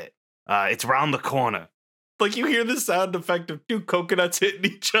little bit. It's around the corner. Like you hear the sound effect of 2 coconuts hitting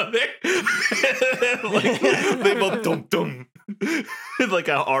each other. Like they both dum dum. Like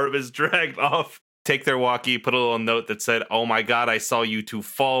an arm is dragged off. Take their walkie, put a little note that said, "Oh my God, I saw you 2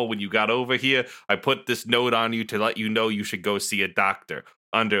 fall when you got over here. I put this note on you to let you know you should go see a doctor.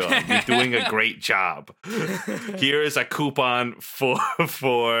 Underline, you're doing a great job. Here is a coupon for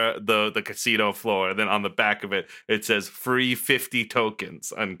the casino floor." And then on the back of it, it says free 50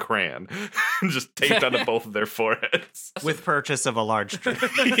 tokens on Cran. Just taped onto both of their foreheads. With purchase of a large drink.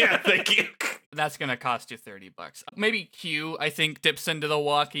 Yeah, thank you. That's gonna cost you $30. Maybe Q, I think, dips into the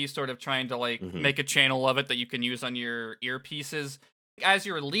walkie, sort of trying to like make a channel of it that you can use on your earpieces. As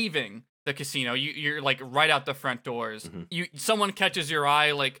you're leaving the casino, you're like right out the front doors. Someone catches your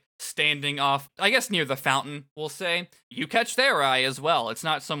eye, like standing off, I guess near the fountain, we'll say. You catch their eye as well. It's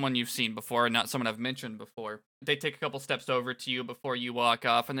not someone you've seen before, not someone I've mentioned before. They take a couple steps over to you before you walk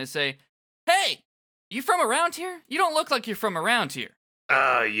off, and they say, "Hey, you from around here? You don't look like you're from around here."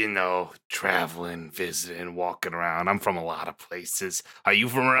 Traveling, visiting, walking around. I'm from a lot of places. Are you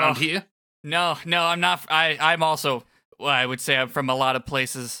from around here? No, I'm not. I'm also, well, I would say I'm from a lot of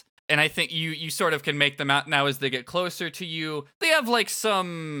places. And I think you sort of can make them out now as they get closer to you. They have like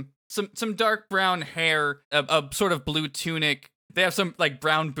some dark brown hair, a sort of blue tunic. They have some like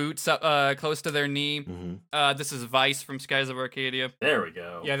brown boots close to their knee. This is Vice from Skies of Arcadia. There we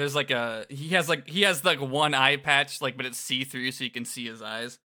go. Yeah, there's like he has like one eye patch, like, but it's see-through so you can see his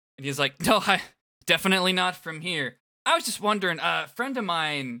eyes. And he's like, "No, I definitely not from here. I was just wondering, a friend of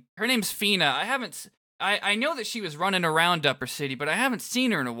mine, her name's Fina. I know that she was running around Upper City, but I haven't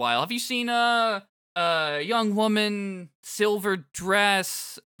seen her in a while. Have you seen a young woman, silver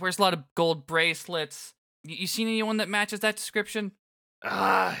dress, wears a lot of gold bracelets? You seen anyone that matches that description?"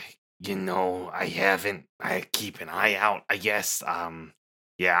 I haven't. I keep an eye out, I guess. I've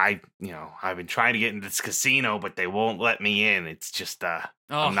been trying to get into this casino, but they won't let me in. It's just,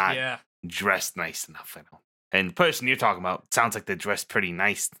 I'm not dressed nice enough. I know. And the person you're talking about sounds like they're dressed pretty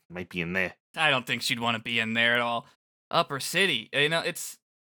nice. Might be in there. I don't think she'd want to be in there at all. Upper City, it's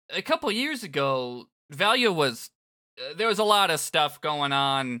a couple years ago. Valia there was a lot of stuff going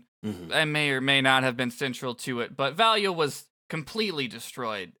on. I may or may not have been central to it, but Valia was completely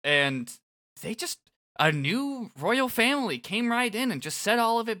destroyed, and a new royal family came right in and just set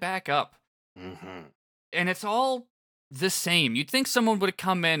all of it back up. And it's all the same. You'd think someone would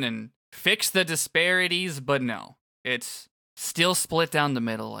come in and fix the disparities, but no, it's still split down the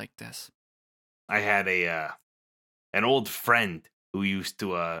middle like this. I had an old friend who used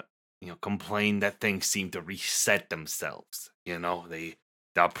to complain that things seem to reset themselves.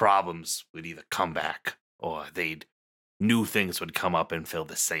 Their problems would either come back or new things would come up and fill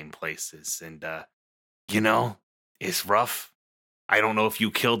the same places. And it's rough. I don't know if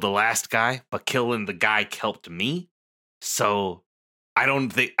you killed the last guy, but killing the guy helped me. So I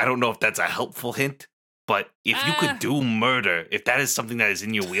don't know if that's a helpful hint, but if you could do murder, if that is something that is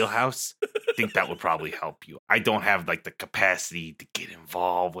in your wheelhouse, I think that would probably help you. I don't have like the capacity to get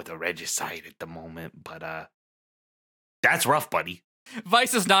involved with a regicide at the moment, but that's rough, buddy.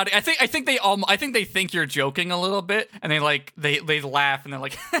 Vice is not. I think they think you're joking a little bit, and they laugh and they're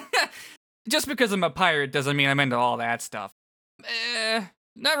like, "Just because I'm a pirate doesn't mean I'm into all that stuff."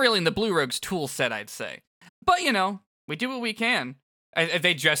 Not really in the Blue Rogues tool set, I'd say. But we do what we can.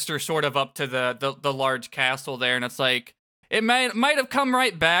 They gesture sort of up to the large castle there, and it's like, it might have come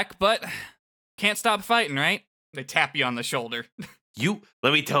right back, but can't stop fighting, right? They tap you on the shoulder.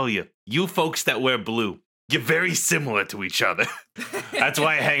 Let me tell you, you folks that wear blue, you're very similar to each other. That's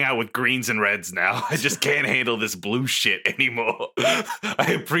why I hang out with greens and reds now. I just can't handle this blue shit anymore.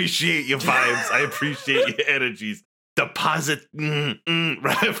 I appreciate your vibes. I appreciate your energies. Deposit.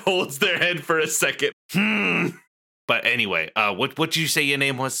 Raph holds their head for a second. But anyway, what did you say your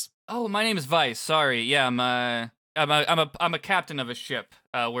name was? Oh, my name is Vice. Sorry. Yeah, I'm a captain of a ship.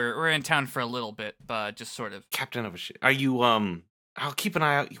 We're in town for a little bit, but just sort of. Captain of a ship. Are you I'll keep an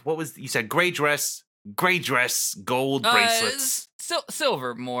eye out. What was you said? Gray dress, gold bracelets.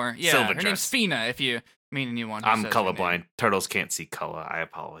 Silver more. Yeah. Silver Her dress. name's Fina, if you mean anyone. Who I'm says her name. colorblind. Turtles can't see color. I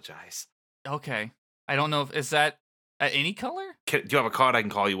apologize. Okay. I don't know if is that any color? Do you have a card I can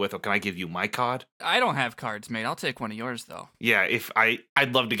call you with, or can I give you my card? I don't have cards, mate. I'll take one of yours though. Yeah,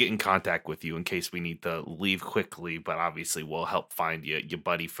 I'd love to get in contact with you in case we need to leave quickly, but obviously we'll help find your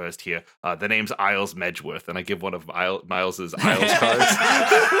buddy first here. The name's Isles Medgeworth, and I give one of Miles's Isles cards.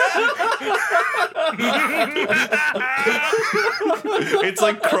 It's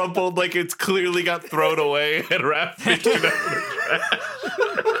like crumpled, like it's clearly got thrown away, and Raph picked it up.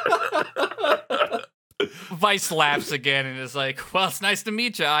 Vice laughs again and is like, "Well, it's nice to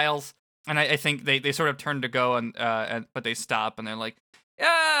meet you, Isles." And I think they sort of turn to go and but they stop and they're like,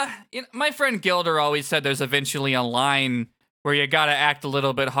 "Yeah, my friend Gilder always said there's eventually a line where you gotta act a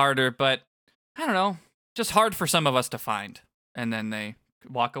little bit harder, but I don't know, just hard for some of us to find." And then they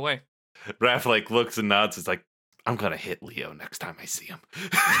walk away. Raph like looks and nods. It's like, I'm gonna hit Leo next time I see him.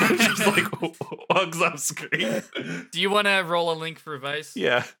 Just like hugs off screen. Do you want to roll a link for Vice?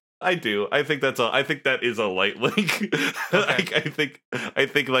 Yeah. I do. I think that is a light link. Okay. I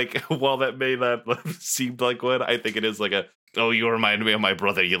think like while that may not seem like one, I think it is like you remind me of my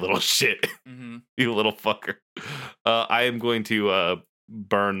brother, you little shit. Mm-hmm. You little fucker. I am going to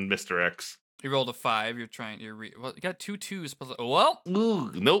burn Mr. X. You rolled a 5. You got 2 2s. Well,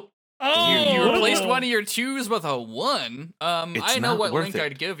 Ooh, nope. Oh, you replaced one of your 2s with a 1. I know not what worth link it.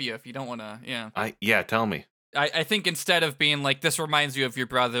 I'd give you if you don't want to. Yeah, tell me. I think instead of being like this reminds you of your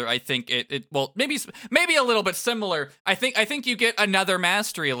brother, I think it well maybe a little bit similar. I think you get another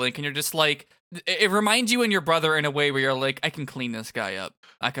mastery link and you're just like it reminds you and your brother in a way where you're like, I can clean this guy up.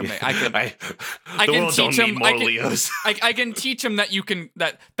 I can teach him. Leos. I can teach him that you can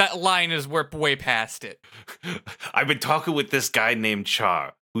that line is way past it. I've been talking with this guy named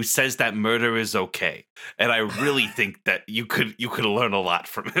Char, who says that murder is okay, and I really think that you could learn a lot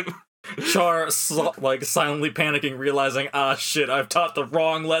from him. Char, silently panicking, realizing, shit, I've taught the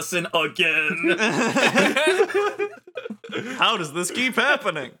wrong lesson again. How does this keep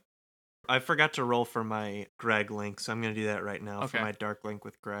happening? I forgot to roll for my Greg link, so I'm going to do that right now for my Dark link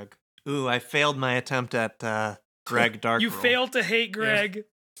with Greg. Ooh, I failed my attempt at Greg Dark You roll. failed to hate Greg. Yeah.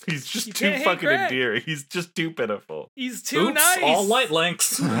 He's just You too can't hate fucking Greg. endearing. He's just too pitiful. He's too Oops, nice. all light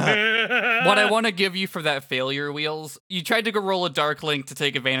links. What I want to give you for that failure, Wheels, you tried to go roll a dark link to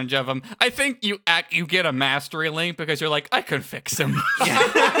take advantage of him. I think you get a mastery link because you're like, I could fix him.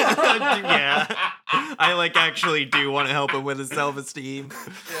 Yeah. I actually do want to help him with his self-esteem.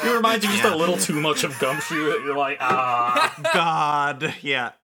 It reminds you just a little too much of Gumshoe. You're like, God.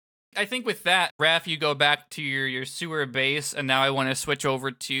 Yeah. I think with that, Raph, you go back to your sewer base, and now I want to switch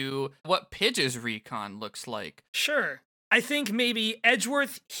over to what Pidge's recon looks like. Sure. I think maybe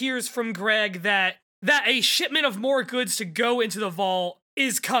Edgeworth hears from Greg that a shipment of more goods to go into the vault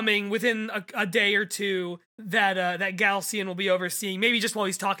is coming within a day or two that Galcian will be overseeing. Maybe just while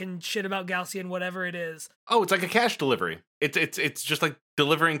he's talking shit about Galcian, whatever it is. Oh, it's like a cash delivery. It's just like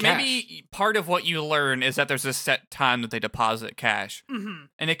delivering cash. Maybe part of what you learn is that there's a set time that they deposit cash. Mm-hmm.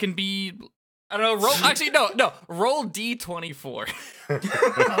 And it can be, I don't know, roll D24.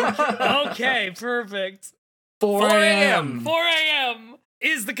 Okay, perfect. 4 a.m. 4 a.m.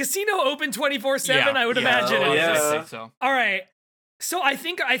 Is the casino open 24/7? Yeah. I would Yeah. imagine Oh, it yeah. is. I think so. All right. So I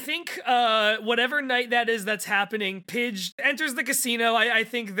think whatever night that is that's happening, Pidge enters the casino. I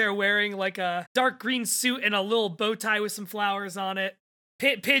think they're wearing like a dark green suit and a little bow tie with some flowers on it.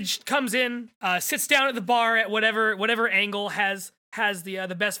 Pidge comes in, sits down at the bar at whatever angle has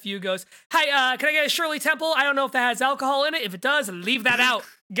the best view. Goes, hi, can I get a Shirley Temple? I don't know if that has alcohol in it. If it does, leave that out.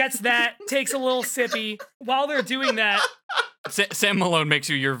 Gets that, takes a little sippy. While they're doing that, Sam Malone makes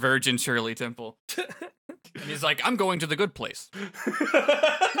you your virgin Shirley Temple. And he's like, I'm going to the good place.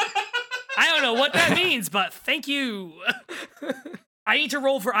 I don't know what that means, but thank you. I need to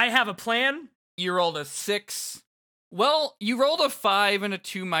roll for I have a plan. You rolled a 6. Well, you rolled a 5 and a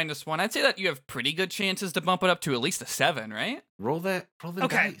 2 minus 1. I'd say that you have pretty good chances to bump it up to at least a 7, right? roll the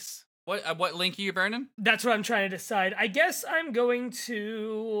Okay. dice. What link are you burning? That's what I'm trying to decide. I guess I'm going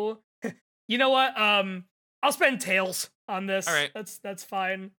to. You know what? I'll spend tails. on this. All right. That's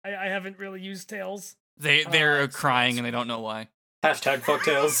fine. I haven't really used Tails. They're so crying that's and they don't know why. Hashtag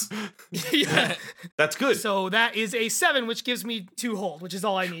fucktails. Yeah. That's good. So that is a 7, which gives me 2 hold, which is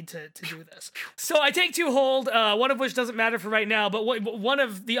all I need to do this. So I take 2 hold, one of which doesn't matter for right now, but one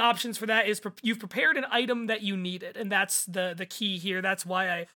of the options for that is you've prepared an item that you needed, and that's the key here. That's why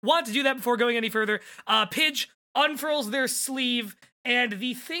I want to do that before going any further. Pidge unfurls their sleeve, and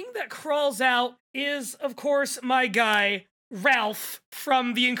the thing that crawls out is, of course, my guy, Ralph,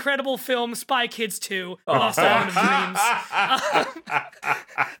 from the incredible film Spy Kids 2, Lost Island of Dreams.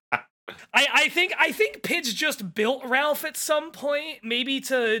 I think Pidge just built Ralph at some point, maybe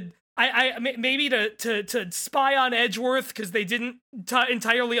to maybe to spy on Edgeworth because they didn't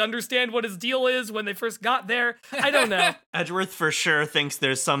entirely understand what his deal is when they first got there. I don't know. Edgeworth for sure thinks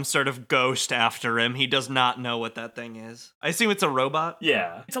there's some sort of ghost after him. He does not know what that thing is. I assume it's a robot.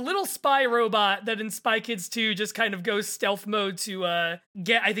 Yeah. It's a little spy robot that in Spy Kids 2 just kind of goes stealth mode to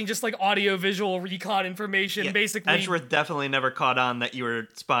get, I think, just like audio-visual recon information, Yeah. basically. Edgeworth definitely never caught on that you were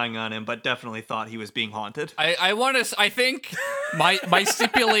spying on him, but definitely thought he was being haunted. I think my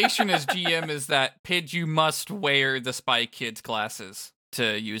stipulation as GM is that Pidge, you must wear the Spy Kids glasses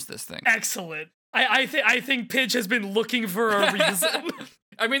to use this thing. Excellent. I think Pidge has been looking for a reason.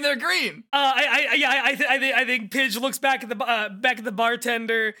 I mean, they're green. I think Pidge looks back at the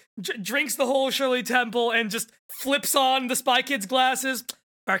bartender, drinks the whole Shirley Temple, and just flips on the Spy Kids glasses.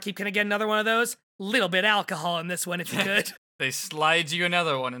 Barkeep, can I get another one of those? Little bit alcohol in this one, if you could. They slide you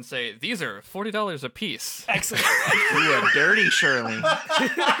another one and say, "These are $40 a piece." Excellent. Ooh, a dirty Shirley.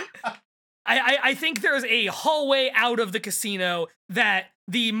 I think there's a hallway out of the casino that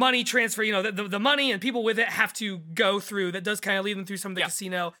the money transfer, the money and people with it have to go through. That does kind of lead them through some of the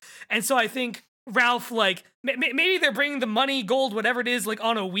casino. And so I think Ralph, like, maybe they're bringing the money, gold, whatever it is, like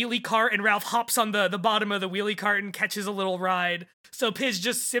on a wheelie cart, and Ralph hops on the bottom of the wheelie cart and catches a little ride. So Pidge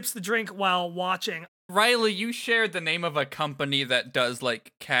just sips the drink while watching. Riley, you shared the name of a company that does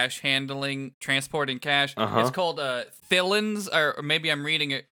like cash handling, transporting cash. Uh-huh. It's called Thillins, or maybe I'm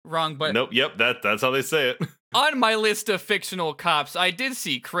reading it wrong, but Nope, yep, that's how they say it. on my list of fictional cops, I did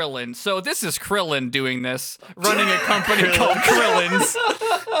see Krillin. So this is Krillin doing this, running a company called Krillins.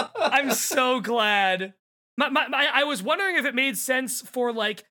 I'm so glad. I was wondering if it made sense for,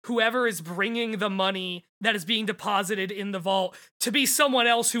 like, whoever is bringing the money that is being deposited in the vault to be someone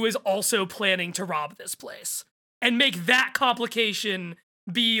else who is also planning to rob this place. And make that complication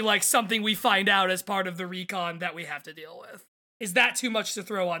be, like, something we find out as part of the recon that we have to deal with. Is that too much to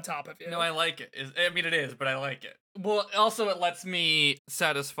throw on top of you? No, I like it. I mean, it is, but I like it. Well, also, it lets me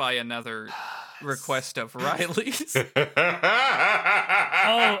satisfy another request of Riley's.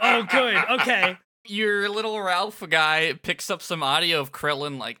 Oh, good. Okay. Your little Ralph guy picks up some audio of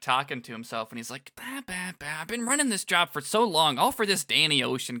Krillin, like, talking to himself, and he's like, I've been running this job for so long, all for this Danny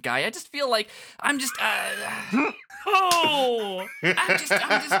Ocean guy. I just feel like I'm just, Oh! I'm just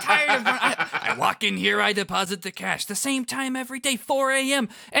tired of I walk in here, I deposit the cash, the same time every day, 4 a.m.,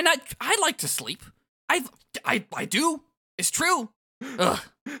 and I like to sleep. I do. It's true. Ugh.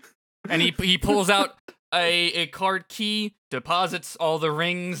 And he pulls out a card key, deposits all the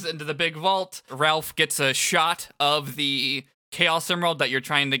rings into the big vault. Ralph gets a shot of the Chaos Emerald that you're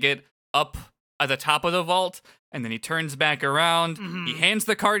trying to get up at the top of the vault, and then he turns back around. Mhm. He hands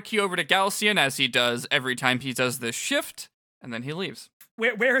the card key over to Galcian, as he does every time he does this shift, and then he leaves.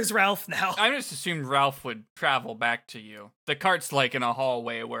 Where is Ralph now? I just assumed Ralph would travel back to you. The cart's like in a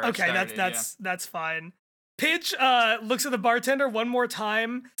hallway where it Okay, started, that's fine. Pidge looks at the bartender one more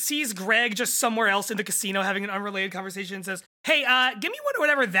time, sees Greg just somewhere else in the casino having an unrelated conversation, and says, "Hey, give me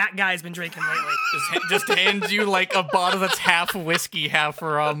whatever that guy's been drinking lately." Just hands you like a bottle that's half whiskey, half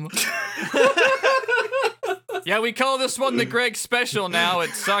rum. Yeah, we call this one the Greg Special now.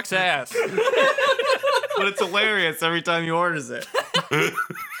 It sucks ass. But it's hilarious every time he orders it.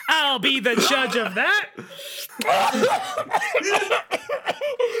 I'll be the judge of that.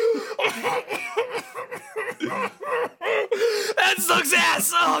 That sucks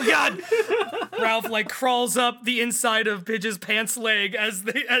ass. Oh god. Ralph like crawls up the inside of Pidge's pants leg as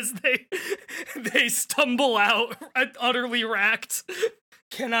they stumble out, utterly racked.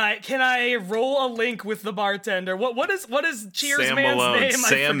 Can I roll a link with the bartender? What is Cheers Sam man's Malone. name?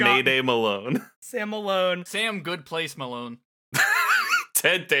 Sam Mayday Malone. Sam Malone. Sam Good Place Malone.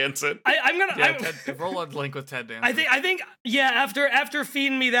 Ted Danson. I'm gonna Roll a link with Ted Danson. I think yeah. After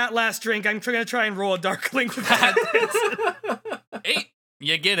feeding me that last drink, I'm gonna try and roll a dark link with that. 8.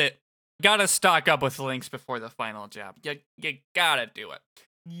 You get it. Gotta stock up with links before the final job. You gotta do it.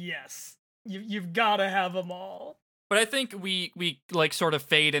 Yes, you've gotta have them all. But I think we like sort of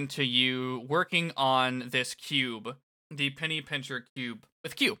fade into you working on this cube the penny pincher cube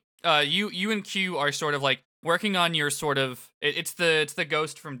with Q. You and Q are sort of like working on your sort of it's the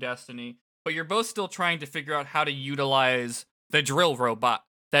ghost from Destiny, but you're both still trying to figure out how to utilize the drill robot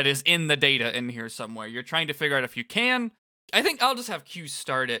that is in the data in here somewhere. You're trying to figure out if you can. I think I'll just have Q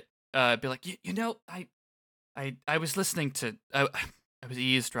start it. Be like, you know, I was listening to I was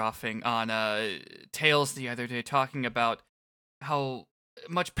eavesdropping on Tales the other day, talking about how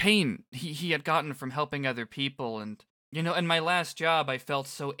much pain he had gotten from helping other people, and you know, in my last job I felt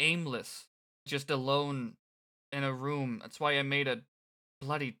so aimless, just alone in a room. That's why I made a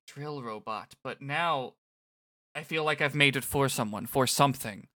bloody drill robot. But now I feel like I've made it for someone, for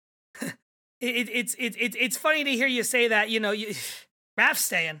something. It's funny to hear you say that. You know, Raph's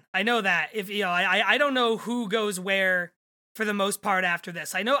staying. I know that. If you know, I don't know who goes where for the most part after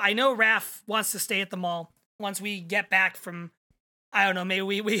this. I know Raph wants to stay at the mall once we get back from. I don't know.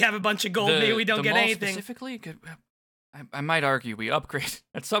 Maybe we have a bunch of gold. Maybe we don't get mall anything. Specifically, I might argue we upgrade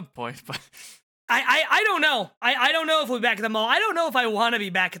at some point, but I don't know. I don't know if we'll be back at the mall. I don't know if I want to be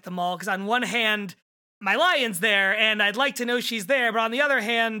back at the mall, because on one hand, my lion's there, and I'd like to know she's there, but on the other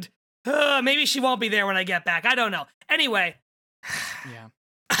hand, maybe she won't be there when I get back. I don't know. Anyway, yeah,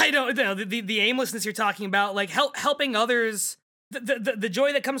 I don't know the aimlessness you're talking about, like helping others. The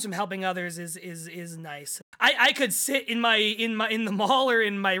joy that comes from helping others is nice. I could sit in the mall or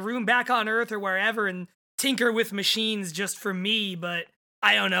in my room back on Earth or wherever and tinker with machines just for me, but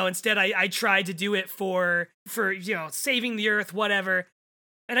I don't know. Instead, I tried to do it for you know, saving the Earth, whatever.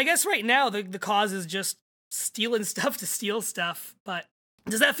 And I guess right now the cause is just stealing stuff to steal stuff. But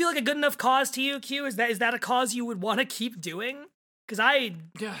does that feel like a good enough cause to you, Q? Is that a cause you would want to keep doing? Because I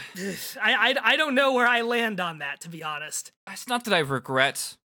don't know where I land on that, to be honest. It's not that I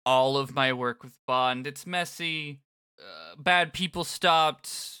regret all of my work with Bond. It's messy. Bad people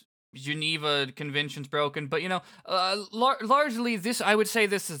stopped. Geneva Convention's broken. But, you know, largely this, I would say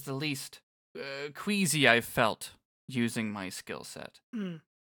this is the least queasy I've felt using my skill set.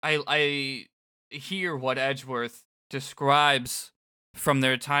 I hear what Edgeworth describes from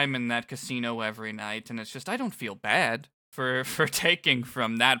their time in that casino every night, and it's just, I don't feel bad for taking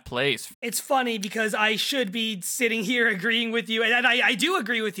from that place. It's funny because I should be sitting here agreeing with you, and I do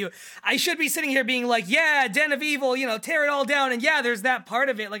agree with you. I should be sitting here being like, yeah, Den of Evil, you know, tear it all down, and yeah, there's that part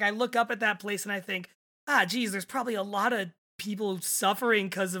of it. Like, I look up at that place and I think, geez, there's probably a lot of people suffering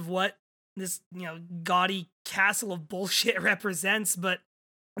because of what this, you know, gaudy castle of bullshit represents. But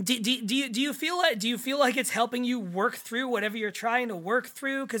do you feel like it's helping you work through whatever you're trying to work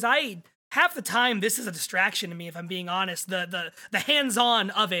through? Because half the time, this is a distraction to me, if I'm being honest. The hands-on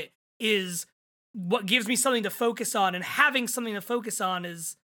of it is what gives me something to focus on, and having something to focus on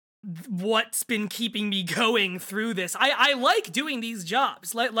is what's been keeping me going through this. I like doing these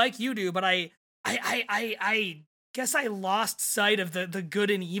jobs, like you do, but I guess I lost sight of the good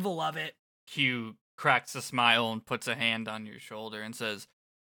and evil of it. Q cracks a smile and puts a hand on your shoulder and says,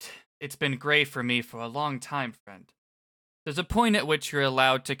 "It's been great for me for a long time, friend. There's a point at which you're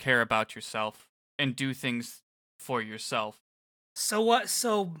allowed to care about yourself and do things for yourself." So what?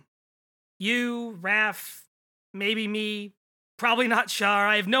 So you, Raph, maybe me, probably not Shar.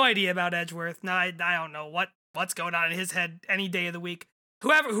 I have no idea about Edgeworth. No, I don't know what's going on in his head any day of the week.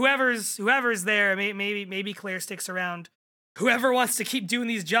 Whoever's there, maybe Claire sticks around. Whoever wants to keep doing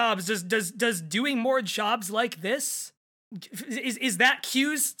these jobs, does doing more jobs like this? Is that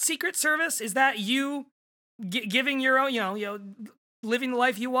Q's Secret Service? Is that you giving your own, you know, living the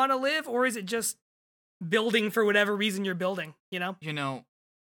life you want to live, or is it just building for whatever reason you're building? You know,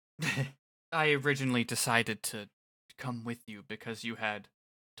 I originally decided to come with you because you had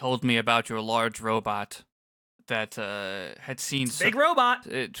told me about your large robot that had seen big robot.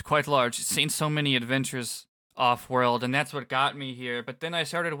 It's quite large. It's seen so many adventures off-world, and that's what got me here. But then I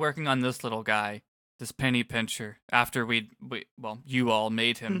started working on this little guy, this penny pincher, after you all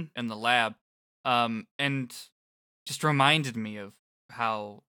made him in the lab. And just reminded me of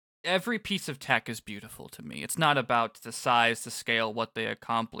how every piece of tech is beautiful to me. It's not about the size, the scale, what they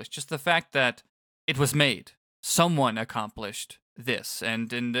accomplished, just the fact that it was made. Someone accomplished this,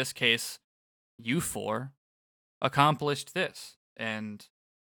 and in this case, you four accomplished this. And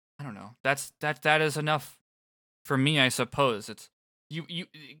I don't know. That is enough for me, I suppose. It's you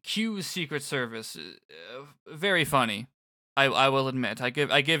Q's Secret Service, very funny. I will admit, I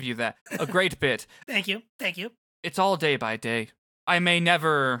give you that. A great bit. Thank you. It's all day by day. I may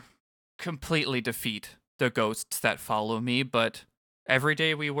never completely defeat the ghosts that follow me, but every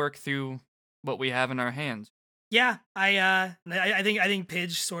day we work through what we have in our hands. Yeah, I think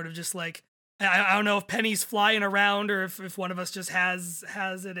Pidge sort of just like I don't know if Penny's flying around or if one of us just has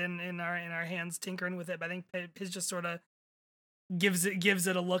it in our hands tinkering with it. But I think Pidge just sort of gives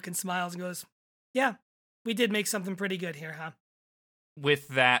it a look and smiles and goes, "Yeah, we did make something pretty good here, huh?" With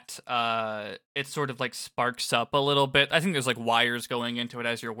that, it sort of like sparks up a little bit. I think there's like wires going into it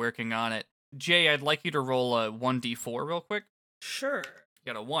as you're working on it. Jay, I'd like you to roll a 1d4 real quick. Sure.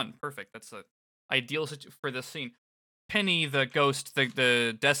 You got a 1. Perfect. That's the ideal for this scene. Penny, the ghost,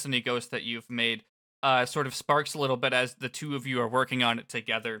 the Destiny ghost that you've made, sort of sparks a little bit as the two of you are working on it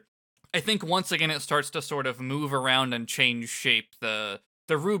together. I think once again it starts to sort of move around and change shape. The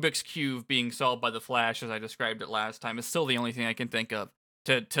Rubik's Cube being solved by the Flash, as I described it last time, is still the only thing I can think of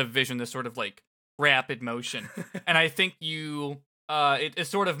to vision this sort of like rapid motion. And I think it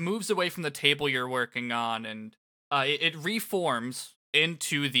sort of moves away from the table you're working on, and it reforms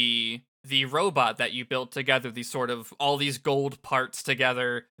into the robot that you built together. These sort of all these gold parts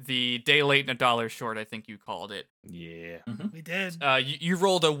together. The day late and $1 short, I think you called it. Yeah. We did. You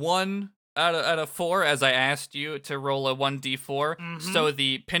rolled a 1 out of 4 as I asked you to roll a 1d4. So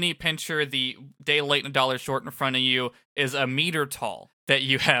the penny pincher, the day late and $1 short in front of you, is a meter tall that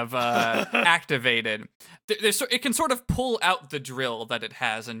you have activated. It can sort of pull out the drill that it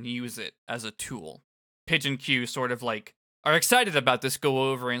has and use it as a tool. Pigeon Q sort of like are excited about this,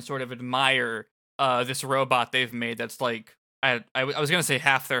 go over and sort of admire this robot they've made that's like, I was going to say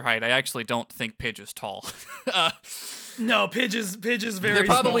half their height. I actually don't think Pidge is tall. No, Pidge is very They're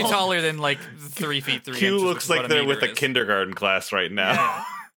probably small. taller than like 3 feet 3 Q inches. looks like they're with a is. kindergarten class right now.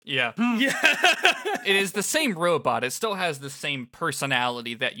 Yeah. Yeah. It is the same robot. It still has the same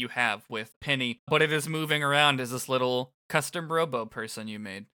personality that you have with Penny, but it is moving around as this little custom robo person you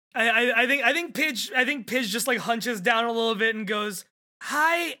made. I think Pidge just like hunches down a little bit and goes,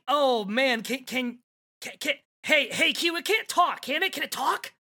 "Hi, oh man, can hey Q, it can't talk, can it? Can it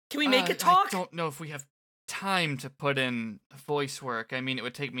talk? Can we make it talk?" I don't know if we have time to put in voice work. I mean, it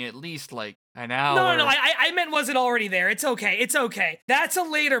would take me at least like an hour. No. I meant was it already there? It's okay. That's a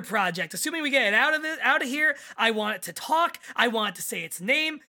later project. Assuming we get it out of here, I want it to talk. I want it to say its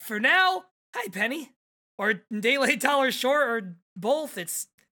name. For now, hi Penny, or day late $1 short, or both. It's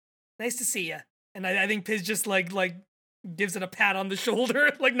nice to see you. And I think Piz just like gives it a pat on the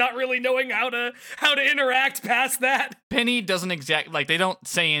shoulder, like not really knowing how to interact past that. Penny doesn't they don't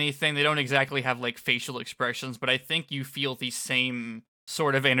say anything. They don't exactly have like facial expressions, but I think you feel the same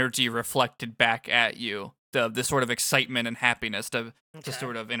sort of energy reflected back at you. The sort of excitement and happiness to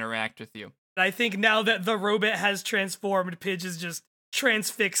sort of interact with you. I think now that the robot has transformed, Pidge is just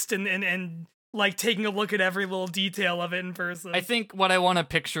transfixed and like taking a look at every little detail of it in person. I think what I want to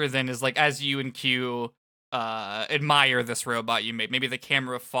picture then is like as you and Q admire this robot you made, maybe the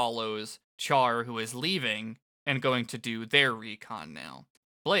camera follows Char, who is leaving and going to do their recon now.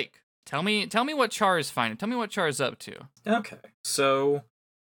 Blake, tell me what Char is finding. Tell me what Char is up to. Okay, so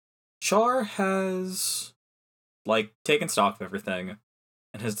Char has like taken stock of everything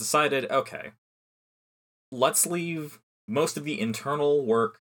and has decided, okay, let's leave most of the internal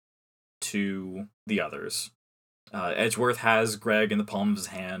work to the others. Edgeworth has Greg in the palm of his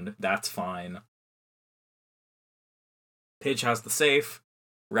hand. That's fine. Pidge has the safe.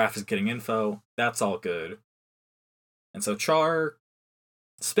 Raph is getting info. That's all good. And so Char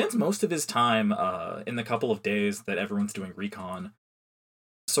spends most of his time in the couple of days that everyone's doing recon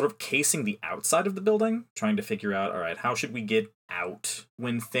sort of casing the outside of the building, trying to figure out, all right, how should we get out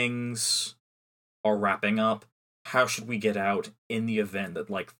when things are wrapping up? How should we get out in the event that,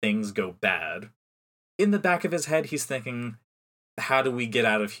 like, things go bad? In the back of his head, he's thinking, how do we get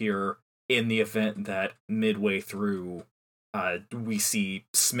out of here in the event that midway through we see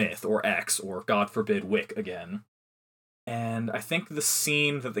Smith or X or, God forbid, Wick again? And I think the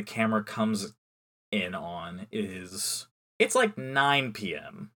scene that the camera comes in on is... It's like 9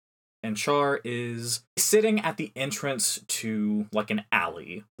 p.m. And Char is sitting at the entrance to, like, an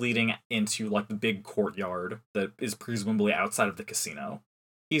alley leading into, like, the big courtyard that is presumably outside of the casino.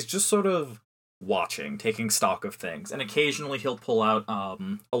 He's just sort of watching, taking stock of things, and occasionally he'll pull out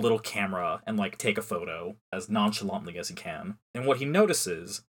a little camera and, like, take a photo as nonchalantly as he can. And what he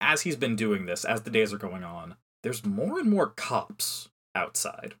notices, as he's been doing this, as the days are going on, there's more and more cops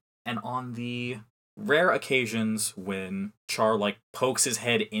outside. And on the rare occasions when Char, like, pokes his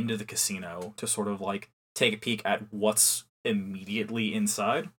head into the casino to sort of, like, take a peek at what's immediately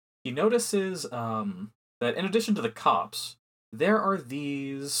inside, he notices that in addition to the cops, there are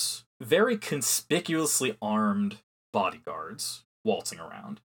these very conspicuously armed bodyguards waltzing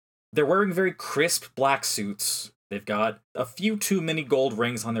around. They're wearing very crisp black suits. They've got a few too many gold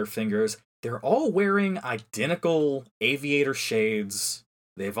rings on their fingers. They're all wearing identical aviator shades.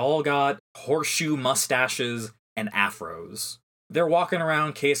 They've all got horseshoe mustaches and afros. They're walking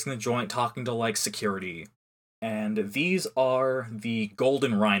around, casing the joint, talking to, like, security. And these are the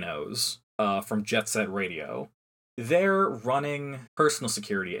Golden Rhinos from Jet Set Radio. They're running personal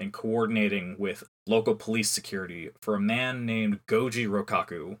security and coordinating with local police security for a man named Goji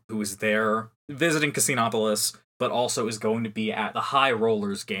Rokaku, who is there visiting Casinopolis, but also is going to be at the High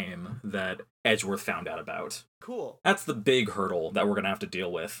Rollers game that Edgeworth found out about. Cool. That's the big hurdle that we're going to have to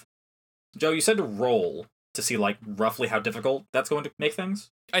deal with. Joe, you said to roll to see, like, roughly how difficult that's going to make things?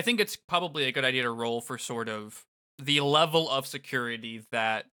 I think it's probably a good idea to roll for sort of the level of security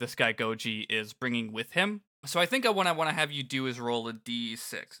that this guy Goji is bringing with him. So I think what I want to have you do is roll a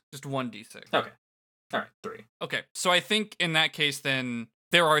d6. Just one d6. Okay. All right, 3. Okay, so I think in that case then,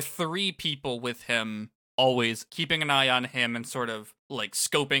 there are 3 people with him, always keeping an eye on him and sort of, like,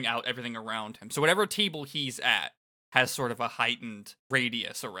 scoping out everything around him. So whatever table he's at has sort of a heightened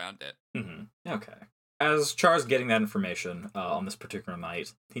radius around it. Mm-hmm. Okay. As Char's getting that information on this particular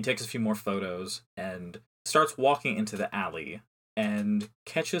night, he takes a few more photos and starts walking into the alley and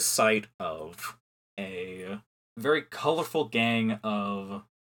catches sight of a very colorful gang of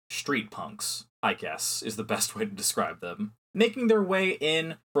street punks, I guess, is the best way to describe them, making their way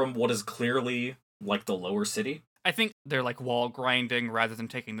in from what is clearly, like, the lower city. I think they're, like, wall grinding rather than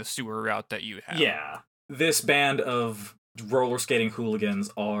taking the sewer route that you have. Yeah. This band of roller skating hooligans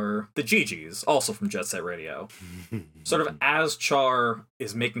are the GGs, also from Jet Set Radio. Sort of as Char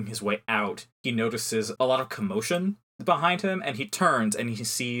is making his way out, he notices a lot of commotion behind him, and he turns and he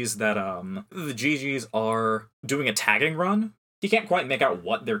sees that the GGs are doing a tagging run. He can't quite make out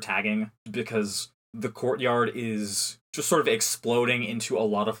what they're tagging because the courtyard is just sort of exploding into a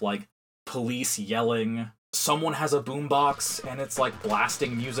lot of, like, police yelling. Someone has a boombox and it's, like,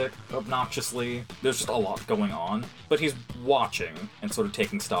 blasting music obnoxiously. There's just a lot going on. But he's watching and sort of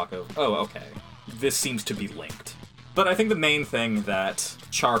taking stock of, oh, okay, this seems to be linked. But I think the main thing that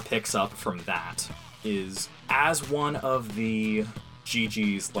Char picks up from that is as one of the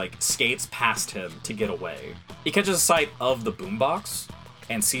GGs, like, skates past him to get away, he catches sight of the boombox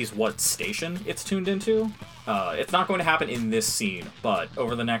and sees what station it's tuned into. It's not going to happen in this scene, but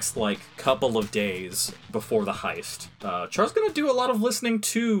over the next, like, couple of days before the heist, Char's gonna do a lot of listening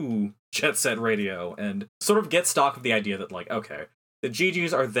to Jet Set Radio and sort of get stock of the idea that, like, okay, the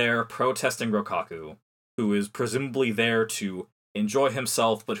GGs are there protesting Rokaku, who is presumably there to enjoy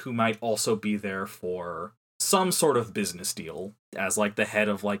himself, but who might also be there for some sort of business deal as, like, the head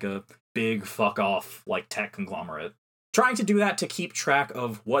of, like, a big fuck off, like, tech conglomerate. Trying to do that to keep track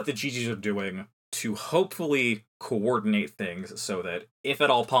of what the GGs are doing to hopefully coordinate things so that, if at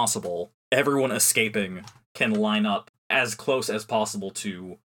all possible, everyone escaping can line up as close as possible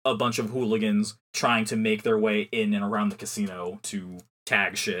to a bunch of hooligans trying to make their way in and around the casino to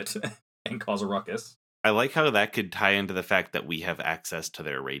tag shit and cause a ruckus. I like how that could tie into the fact that we have access to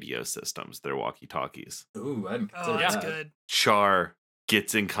their radio systems, their walkie-talkies. Ooh, I didn't Oh, consider that's that. good. Char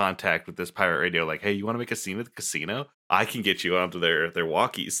gets in contact with this pirate radio, like, hey, you want to make a scene at the casino? I can get you onto their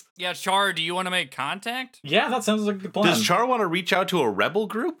walkies. Yeah, Char, do you want to make contact? Yeah, that sounds like a good plan. Does Char want to reach out to a rebel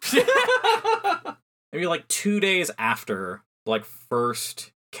group? Maybe like 2 days after, like,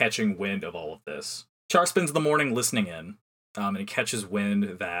 first catching wind of all of this, Char spends the morning listening in, and he catches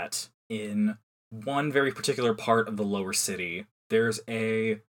wind that in one very particular part of the lower city, there's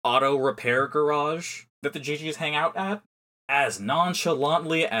a auto repair garage that the GGs hang out at, as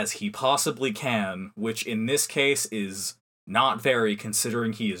nonchalantly as he possibly can, which in this case is not very,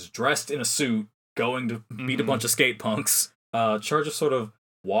 considering he is dressed in a suit, going to meet a bunch of skate punks. Char just sort of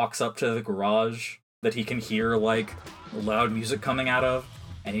walks up to the garage that he can hear, like, loud music coming out of,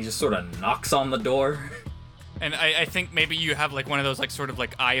 and he just sort of knocks on the door. And I think maybe you have, like, one of those, like, sort of,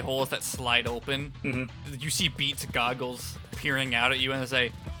 like, eye holes that slide open. Mm-hmm. You see Beats goggles peering out at you and they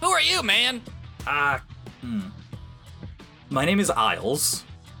say, "Who are you, man?" My name is Isles.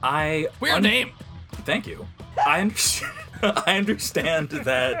 Weird name. Thank you. I understand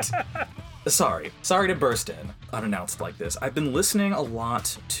that... Sorry to burst in unannounced like this. I've been listening a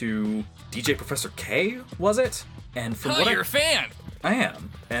lot to DJ Professor K, was it? And from what you're a fan. I am.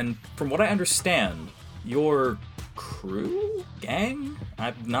 And from what I understand, your crew? Gang?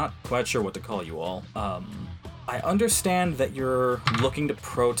 I'm not quite sure what to call you all. I understand that you're looking to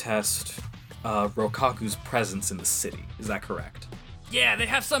protest Rokaku's presence in the city. Is that correct? Yeah, they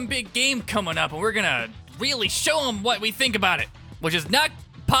have some big game coming up, and we're gonna really show them what we think about it, which is not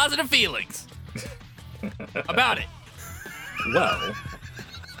positive feelings about it. Well...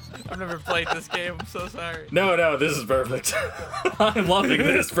 I've never played this game, I'm so sorry. No, this is perfect. I'm loving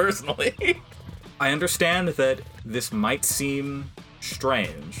this, personally. I understand that this might seem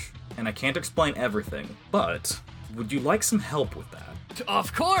strange, and I can't explain everything, but would you like some help with that?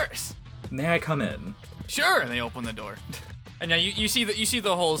 Of course. May I come in? Sure. And they open the door. And now you see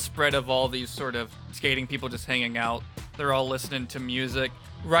the whole spread of all these sort of skating people just hanging out. They're all listening to music.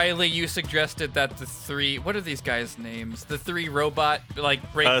 Riley, you suggested that the three, what are these guys' names? The three robot,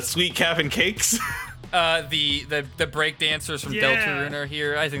 like, break... Sweet Cap and Cakes? The break dancers from Deltarune are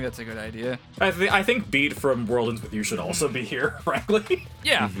here. I think that's a good idea. I think Beat from World Ends With You should also be here, frankly.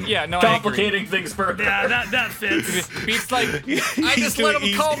 Yeah, no, Complicating things further. Yeah, that fits. Beat's like, I just let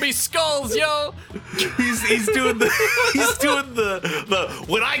him call me Skulls, yo. He's doing the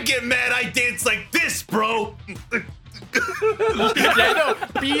when I get mad I dance like this, bro. Yeah, no,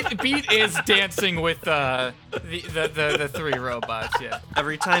 Beat is dancing with the three robots. Yeah.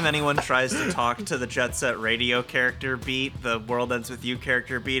 Every time anyone tries to talk to the Jet Set Radio character Beat, the World Ends With You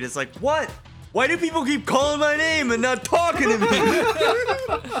character Beat is like, what? Why do people keep calling my name and not talking to me?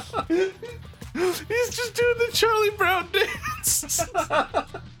 He's just doing the Charlie Brown dance.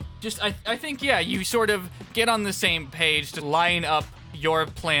 I think, yeah, you sort of get on the same page to line up your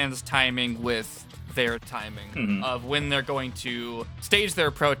plan's timing with their timing of when they're going to stage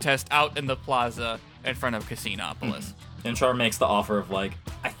their protest out in the plaza in front of Casinopolis. And Char makes the offer of, like,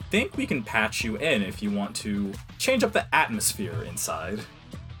 I think we can patch you in if you want to change up the atmosphere inside.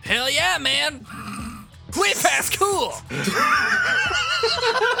 Hell yeah, man! Way past cool!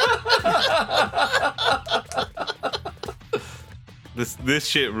 This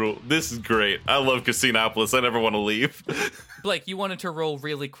shit rule. This is great. I love Casinopolis. I never want to leave. Blake, you wanted to roll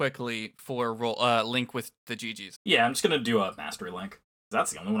really quickly for Link with the GGs. Yeah, I'm just gonna do a Mastery Link.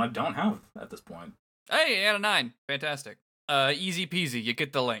 That's the only one I don't have at this point. Hey, out of 9. Fantastic. Easy peasy. You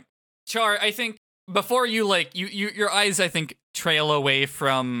get the link. Char, I think before you your eyes, I think, trail away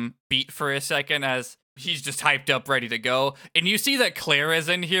from Beat for a second as he's just hyped up, ready to go. And you see that Claire is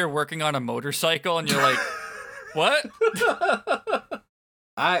in here working on a motorcycle, and you're like, what?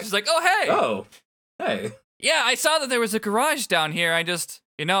 She's like, oh, hey. Oh, hey. Yeah, I saw that there was a garage down here. I just,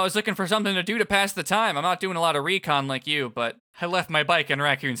 I was looking for something to do to pass the time. I'm not doing a lot of recon like you, but I left my bike in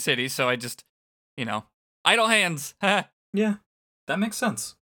Raccoon City, so I just, idle hands. Yeah, that makes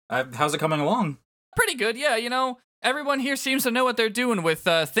sense. How's it coming along? Pretty good, yeah, everyone here seems to know what they're doing with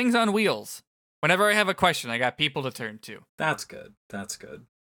things on wheels. Whenever I have a question, I got people to turn to. That's good.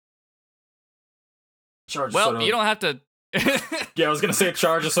 Charge well, you don't have to... Yeah, I was gonna say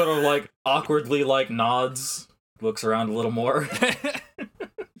Char just sort of, like, awkwardly, like, nods, looks around a little more.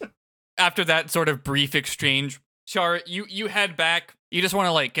 After that sort of brief exchange, Char, you head back. You just want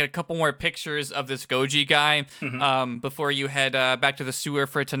to, like, get a couple more pictures of this Goji guy before you head back to the sewer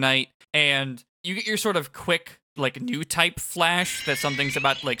for tonight. And you get your sort of quick, like, new type flash that something's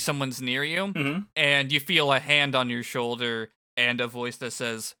about, like, someone's near you. And you feel a hand on your shoulder and a voice that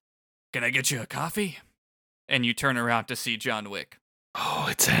says, "Can I get you a coffee?" And you turn around to see John Wick. Oh,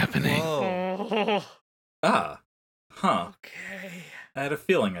 it's happening. Oh, Ah. Huh. okay. I had a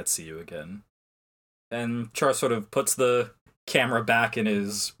feeling I'd see you again. And Char sort of puts the camera back in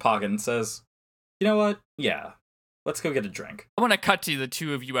his pocket and says, you know what? Yeah. Let's go get a drink. I want to cut to the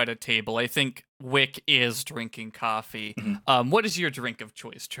two of you at a table. I think Wick is drinking coffee. What is your drink of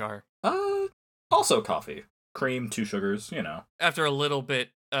choice, Char? Also coffee. Cream, 2 sugars, After a little bit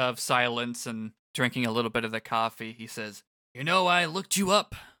of silence and drinking a little bit of the coffee, he says, I looked you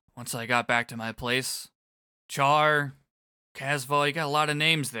up once I got back to my place. Char, Casval, you got a lot of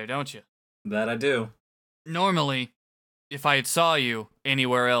names there, don't you? That I do. Normally, if I had saw you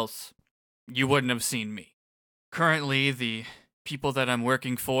anywhere else, you wouldn't have seen me. Currently, the people that I'm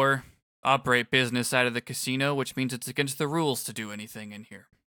working for operate business out of the casino, which means it's against the rules to do anything in here.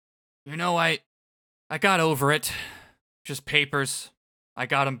 I got over it. Just papers. I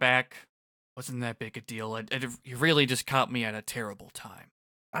got them back. Wasn't that big a deal. It really just caught me at a terrible time.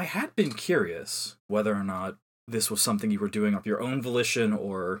 I had been curious whether or not this was something you were doing of your own volition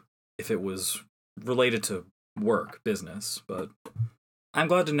or if it was related to work, business, but I'm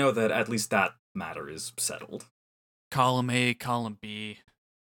glad to know that at least that matter is settled. Column A, column B.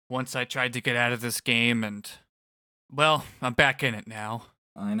 Once I tried to get out of this game and, well, I'm back in it now.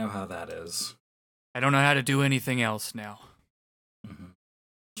 I know how that is. I don't know how to do anything else now.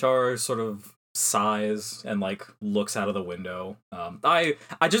 Char sort of sighs and, like, looks out of the window. I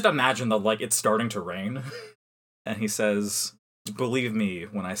just imagine that, like, it's starting to rain. And he says, believe me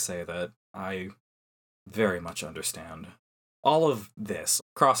when I say that I very much understand. All of this,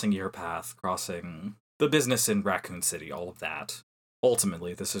 crossing your path, crossing the business in Raccoon City, all of that.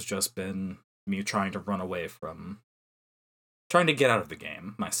 Ultimately, this has just been me trying to run away from... trying to get out of the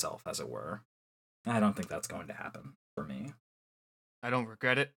game, myself, as it were. I don't think that's going to happen for me. I don't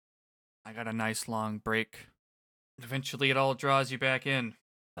regret it. I got a nice long break. Eventually it all draws you back in.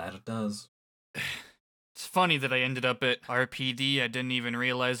 That it does. It's funny that I ended up at RPD. I didn't even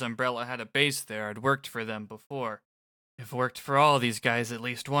realize Umbrella had a base there. I'd worked for them before. I've worked for all these guys at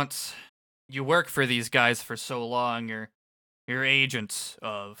least once. You work for these guys for so long, you're agents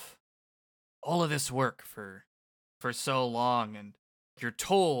of all of this work for so long, and you're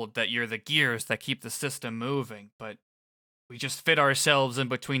told that you're the gears that keep the system moving, but we just fit ourselves in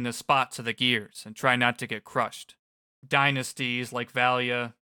between the spots of the gears and try not to get crushed. Dynasties like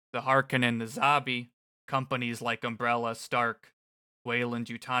Valia, the Harkonnen, the Zabi, companies like Umbrella, Stark, Wayland,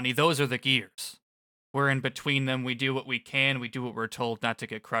 Yutani, those are the gears. We're in between them, we do what we can, we do what we're told not to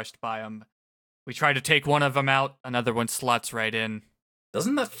get crushed by them. We try to take one of them out, another one slots right in.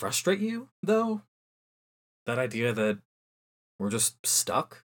 Doesn't that frustrate you, though? That idea that we're just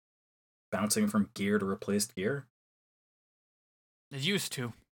stuck? Bouncing from gear to replaced gear? It used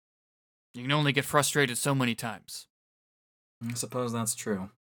to. You can only get frustrated so many times. I suppose that's true.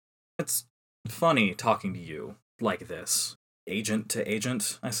 It's funny talking to you like this. Agent to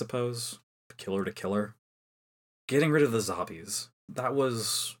agent, I suppose. Killer to killer. Getting rid of the zombies. That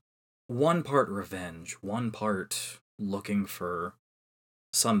was one part revenge, one part looking for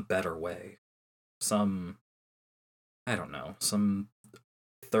some better way. Some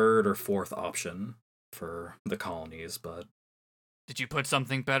third or fourth option for the colonies, but... Did you put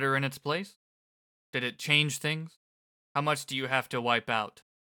something better in its place? Did it change things? How much do you have to wipe out?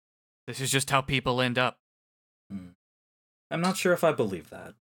 This is just how people end up. I'm not sure if I believe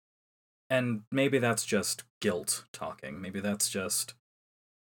that. And maybe that's just guilt talking. Maybe that's just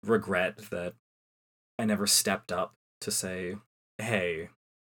regret that I never stepped up to say, hey,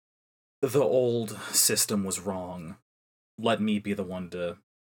 the old system was wrong. Let me be the one to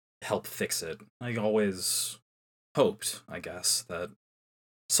help fix it. I always hoped, I guess, that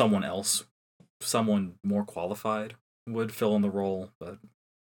someone else, someone more qualified, would fill in the role, but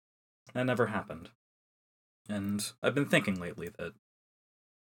that never happened. And I've been thinking lately that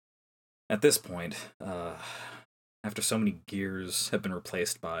at this point, after so many gears have been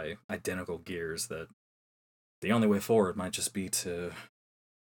replaced by identical gears, that the only way forward might just be to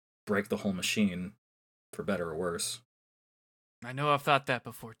break the whole machine, for better or worse. I know I've thought that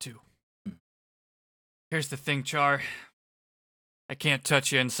before, too. Here's the thing, Char. I can't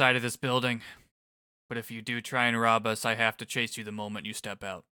touch you inside of this building, but if you do try and rob us, I have to chase you the moment you step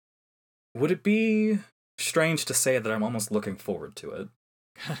out. Would it be strange to say that I'm almost looking forward to it?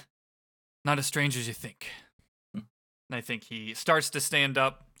 Not as strange as you think. And I think he starts to stand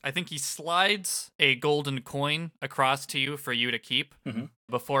up. I think he slides a golden coin across to you for you to keep. Mm-hmm.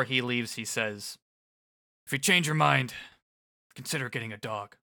 Before he leaves, he says, if you change your mind, consider getting a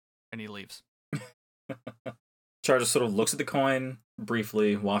dog. And he leaves. Char just sort of looks at the coin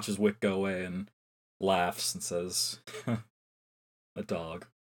briefly, watches Wick go away, and laughs and says, a dog.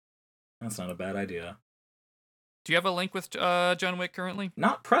 That's not a bad idea. Do you have a link with John Wick currently?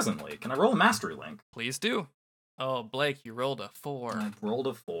 Not presently. Can I roll a mastery link? Please do. Oh, Blake, you rolled a 4. I rolled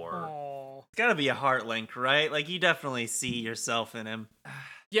a 4. Oh. It's gotta be a heart link, right? Like, you definitely see yourself in him.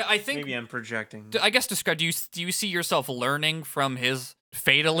 Yeah, I think... Maybe I'm projecting. I guess describe, do you see yourself learning from his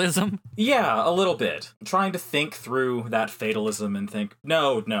fatalism? Yeah, a little bit. Trying to think through that fatalism and think,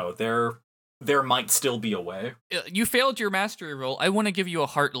 no, there might still be a way. You failed your mastery roll. I want to give you a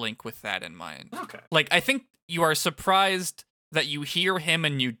heart link with that in mind. Okay. Like, I think you are surprised that you hear him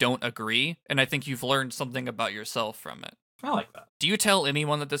and you don't agree, and I think you've learned something about yourself from it. I like that. Do you tell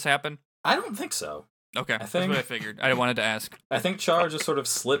anyone that this happened? I don't think so. Okay, that's what I figured. I wanted to ask. I think Char just sort of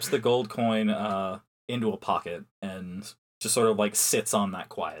slips the gold coin into a pocket and just sort of like sits on that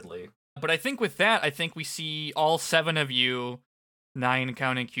quietly. But I think with that, I think we see all 7 of you, 9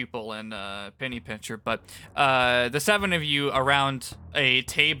 counting Cupel and Penny Pincher, but the 7 of you around a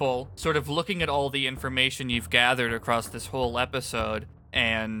table, sort of looking at all the information you've gathered across this whole episode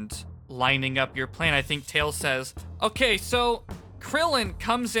and lining up your plan. I think Tails says, okay, so Krillin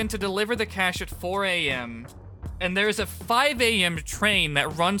comes in to deliver the cash at 4 a.m., and there's a 5 a.m. train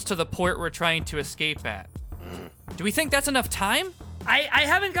that runs to the port we're trying to escape at. Do we think that's enough time? I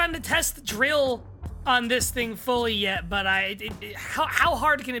haven't gotten to test the drill on this thing fully yet, but how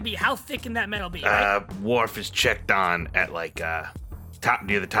hard can it be? How thick can that metal be? Right? Worf is checked on at like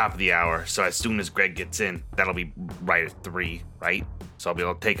near the top of the hour, so as soon as Greg gets in, that'll be right at 3, right? So I'll be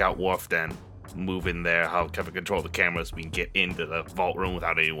able to take out Worf then, move in there, I'll cover control the cameras, so we can get into the vault room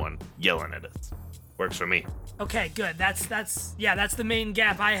without anyone yelling at us. Works for me. Okay, good. That's the main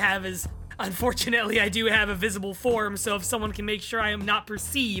gap I have is, unfortunately, I do have a visible form, so if someone can make sure I am not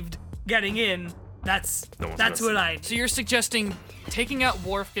perceived getting in, That's No one's that's gonna what see. I. So you're suggesting taking out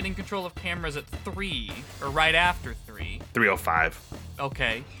Worf, getting control of cameras at 3, or right after 3. 305.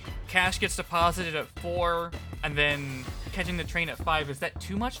 Okay. Cash gets deposited at 4, and then catching the train at 5. Is that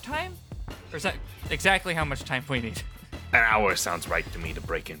too much time? Or is that exactly how much time we need? An hour sounds right to me to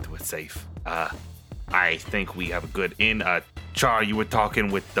break into a safe. I think we have a good in. Char, you were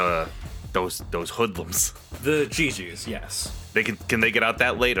talking with those hoodlums. The Gigi's, yes. Can they get out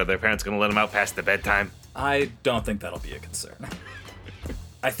that late? Are their parents gonna let them out past the bedtime? I don't think that'll be a concern.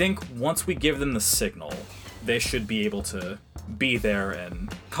 I think once we give them the signal, they should be able to be there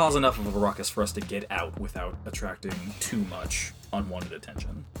and cause enough of a ruckus for us to get out without attracting too much unwanted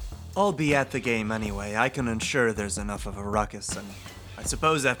attention. I'll be at the game anyway. I can ensure there's enough of a ruckus, and I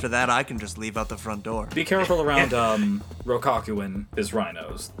suppose after that I can just leave out the front door. Be careful around Rokaku and his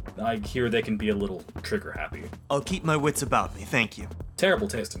rhinos. I hear they can be a little trigger happy. I'll keep my wits about me, thank you. Terrible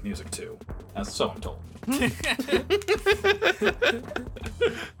taste in music too, as so I'm told.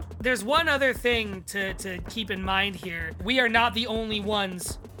 There's one other thing to keep in mind here. We are not the only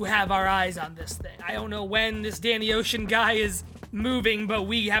ones who have our eyes on this thing. I don't know when this Danny Ocean guy is moving, but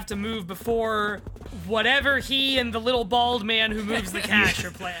we have to move before whatever he and the little bald man who moves the cash are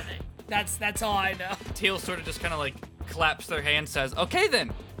planning. That's all I know. Teal sort of just kind of like claps their hand, says, "Okay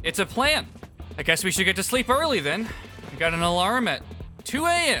then, it's a plan. I guess we should get to sleep early then. We got an alarm at 2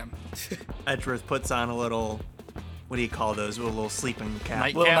 a.m. Edgeworth puts on a little, what do you call those? A little sleeping cap.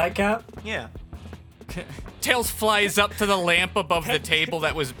 Night- Little Cap. nightcap? Yeah. Tails flies up to the lamp above the table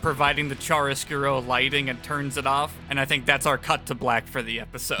that was providing the chiaroscuro lighting and turns it off. And I think that's our cut to black for the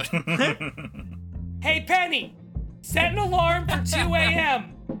episode. Hey, Penny, set an alarm for 2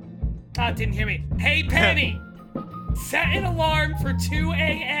 a.m. Didn't hear me. Hey, Penny, set an alarm for 2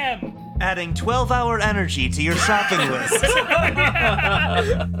 a.m. Adding 12-hour energy to your shopping list.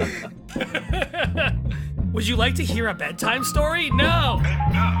 Would you like to hear a bedtime story? No.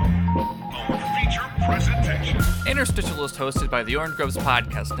 And now, our feature presentation. Interstitial is hosted by the Orange Groves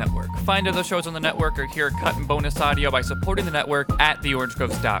Podcast Network. Find other shows on the network or hear cut and bonus audio by supporting the network at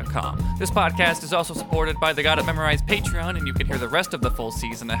theorangegroves.com. This podcast is also supported by the Gotta Memorize Patreon, and you can hear the rest of the full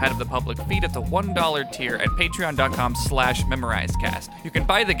season ahead of the public feed at the $1 tier at patreon.com/memorizecast. You can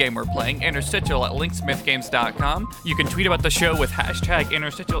buy the game we're playing, Interstitial, at linksmithgames.com. You can tweet about the show with hashtag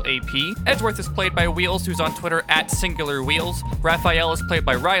InterstitialAP. Edgeworth is played by Wheels, who's on Twitter at SingularWheels. Raphael is played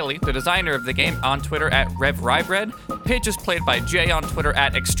by Riley, the designer of the game, on Twitter at RevRybread. Pidge is played by Jay on Twitter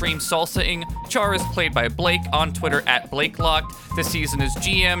at Extreme Salsaing. Char is played by Blake on Twitter at BlakeLocked. This season is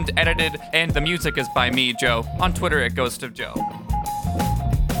GM'd, edited, and the music is by me, Joe, on Twitter at Ghost of Joe.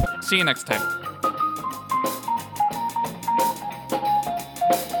 See you next time.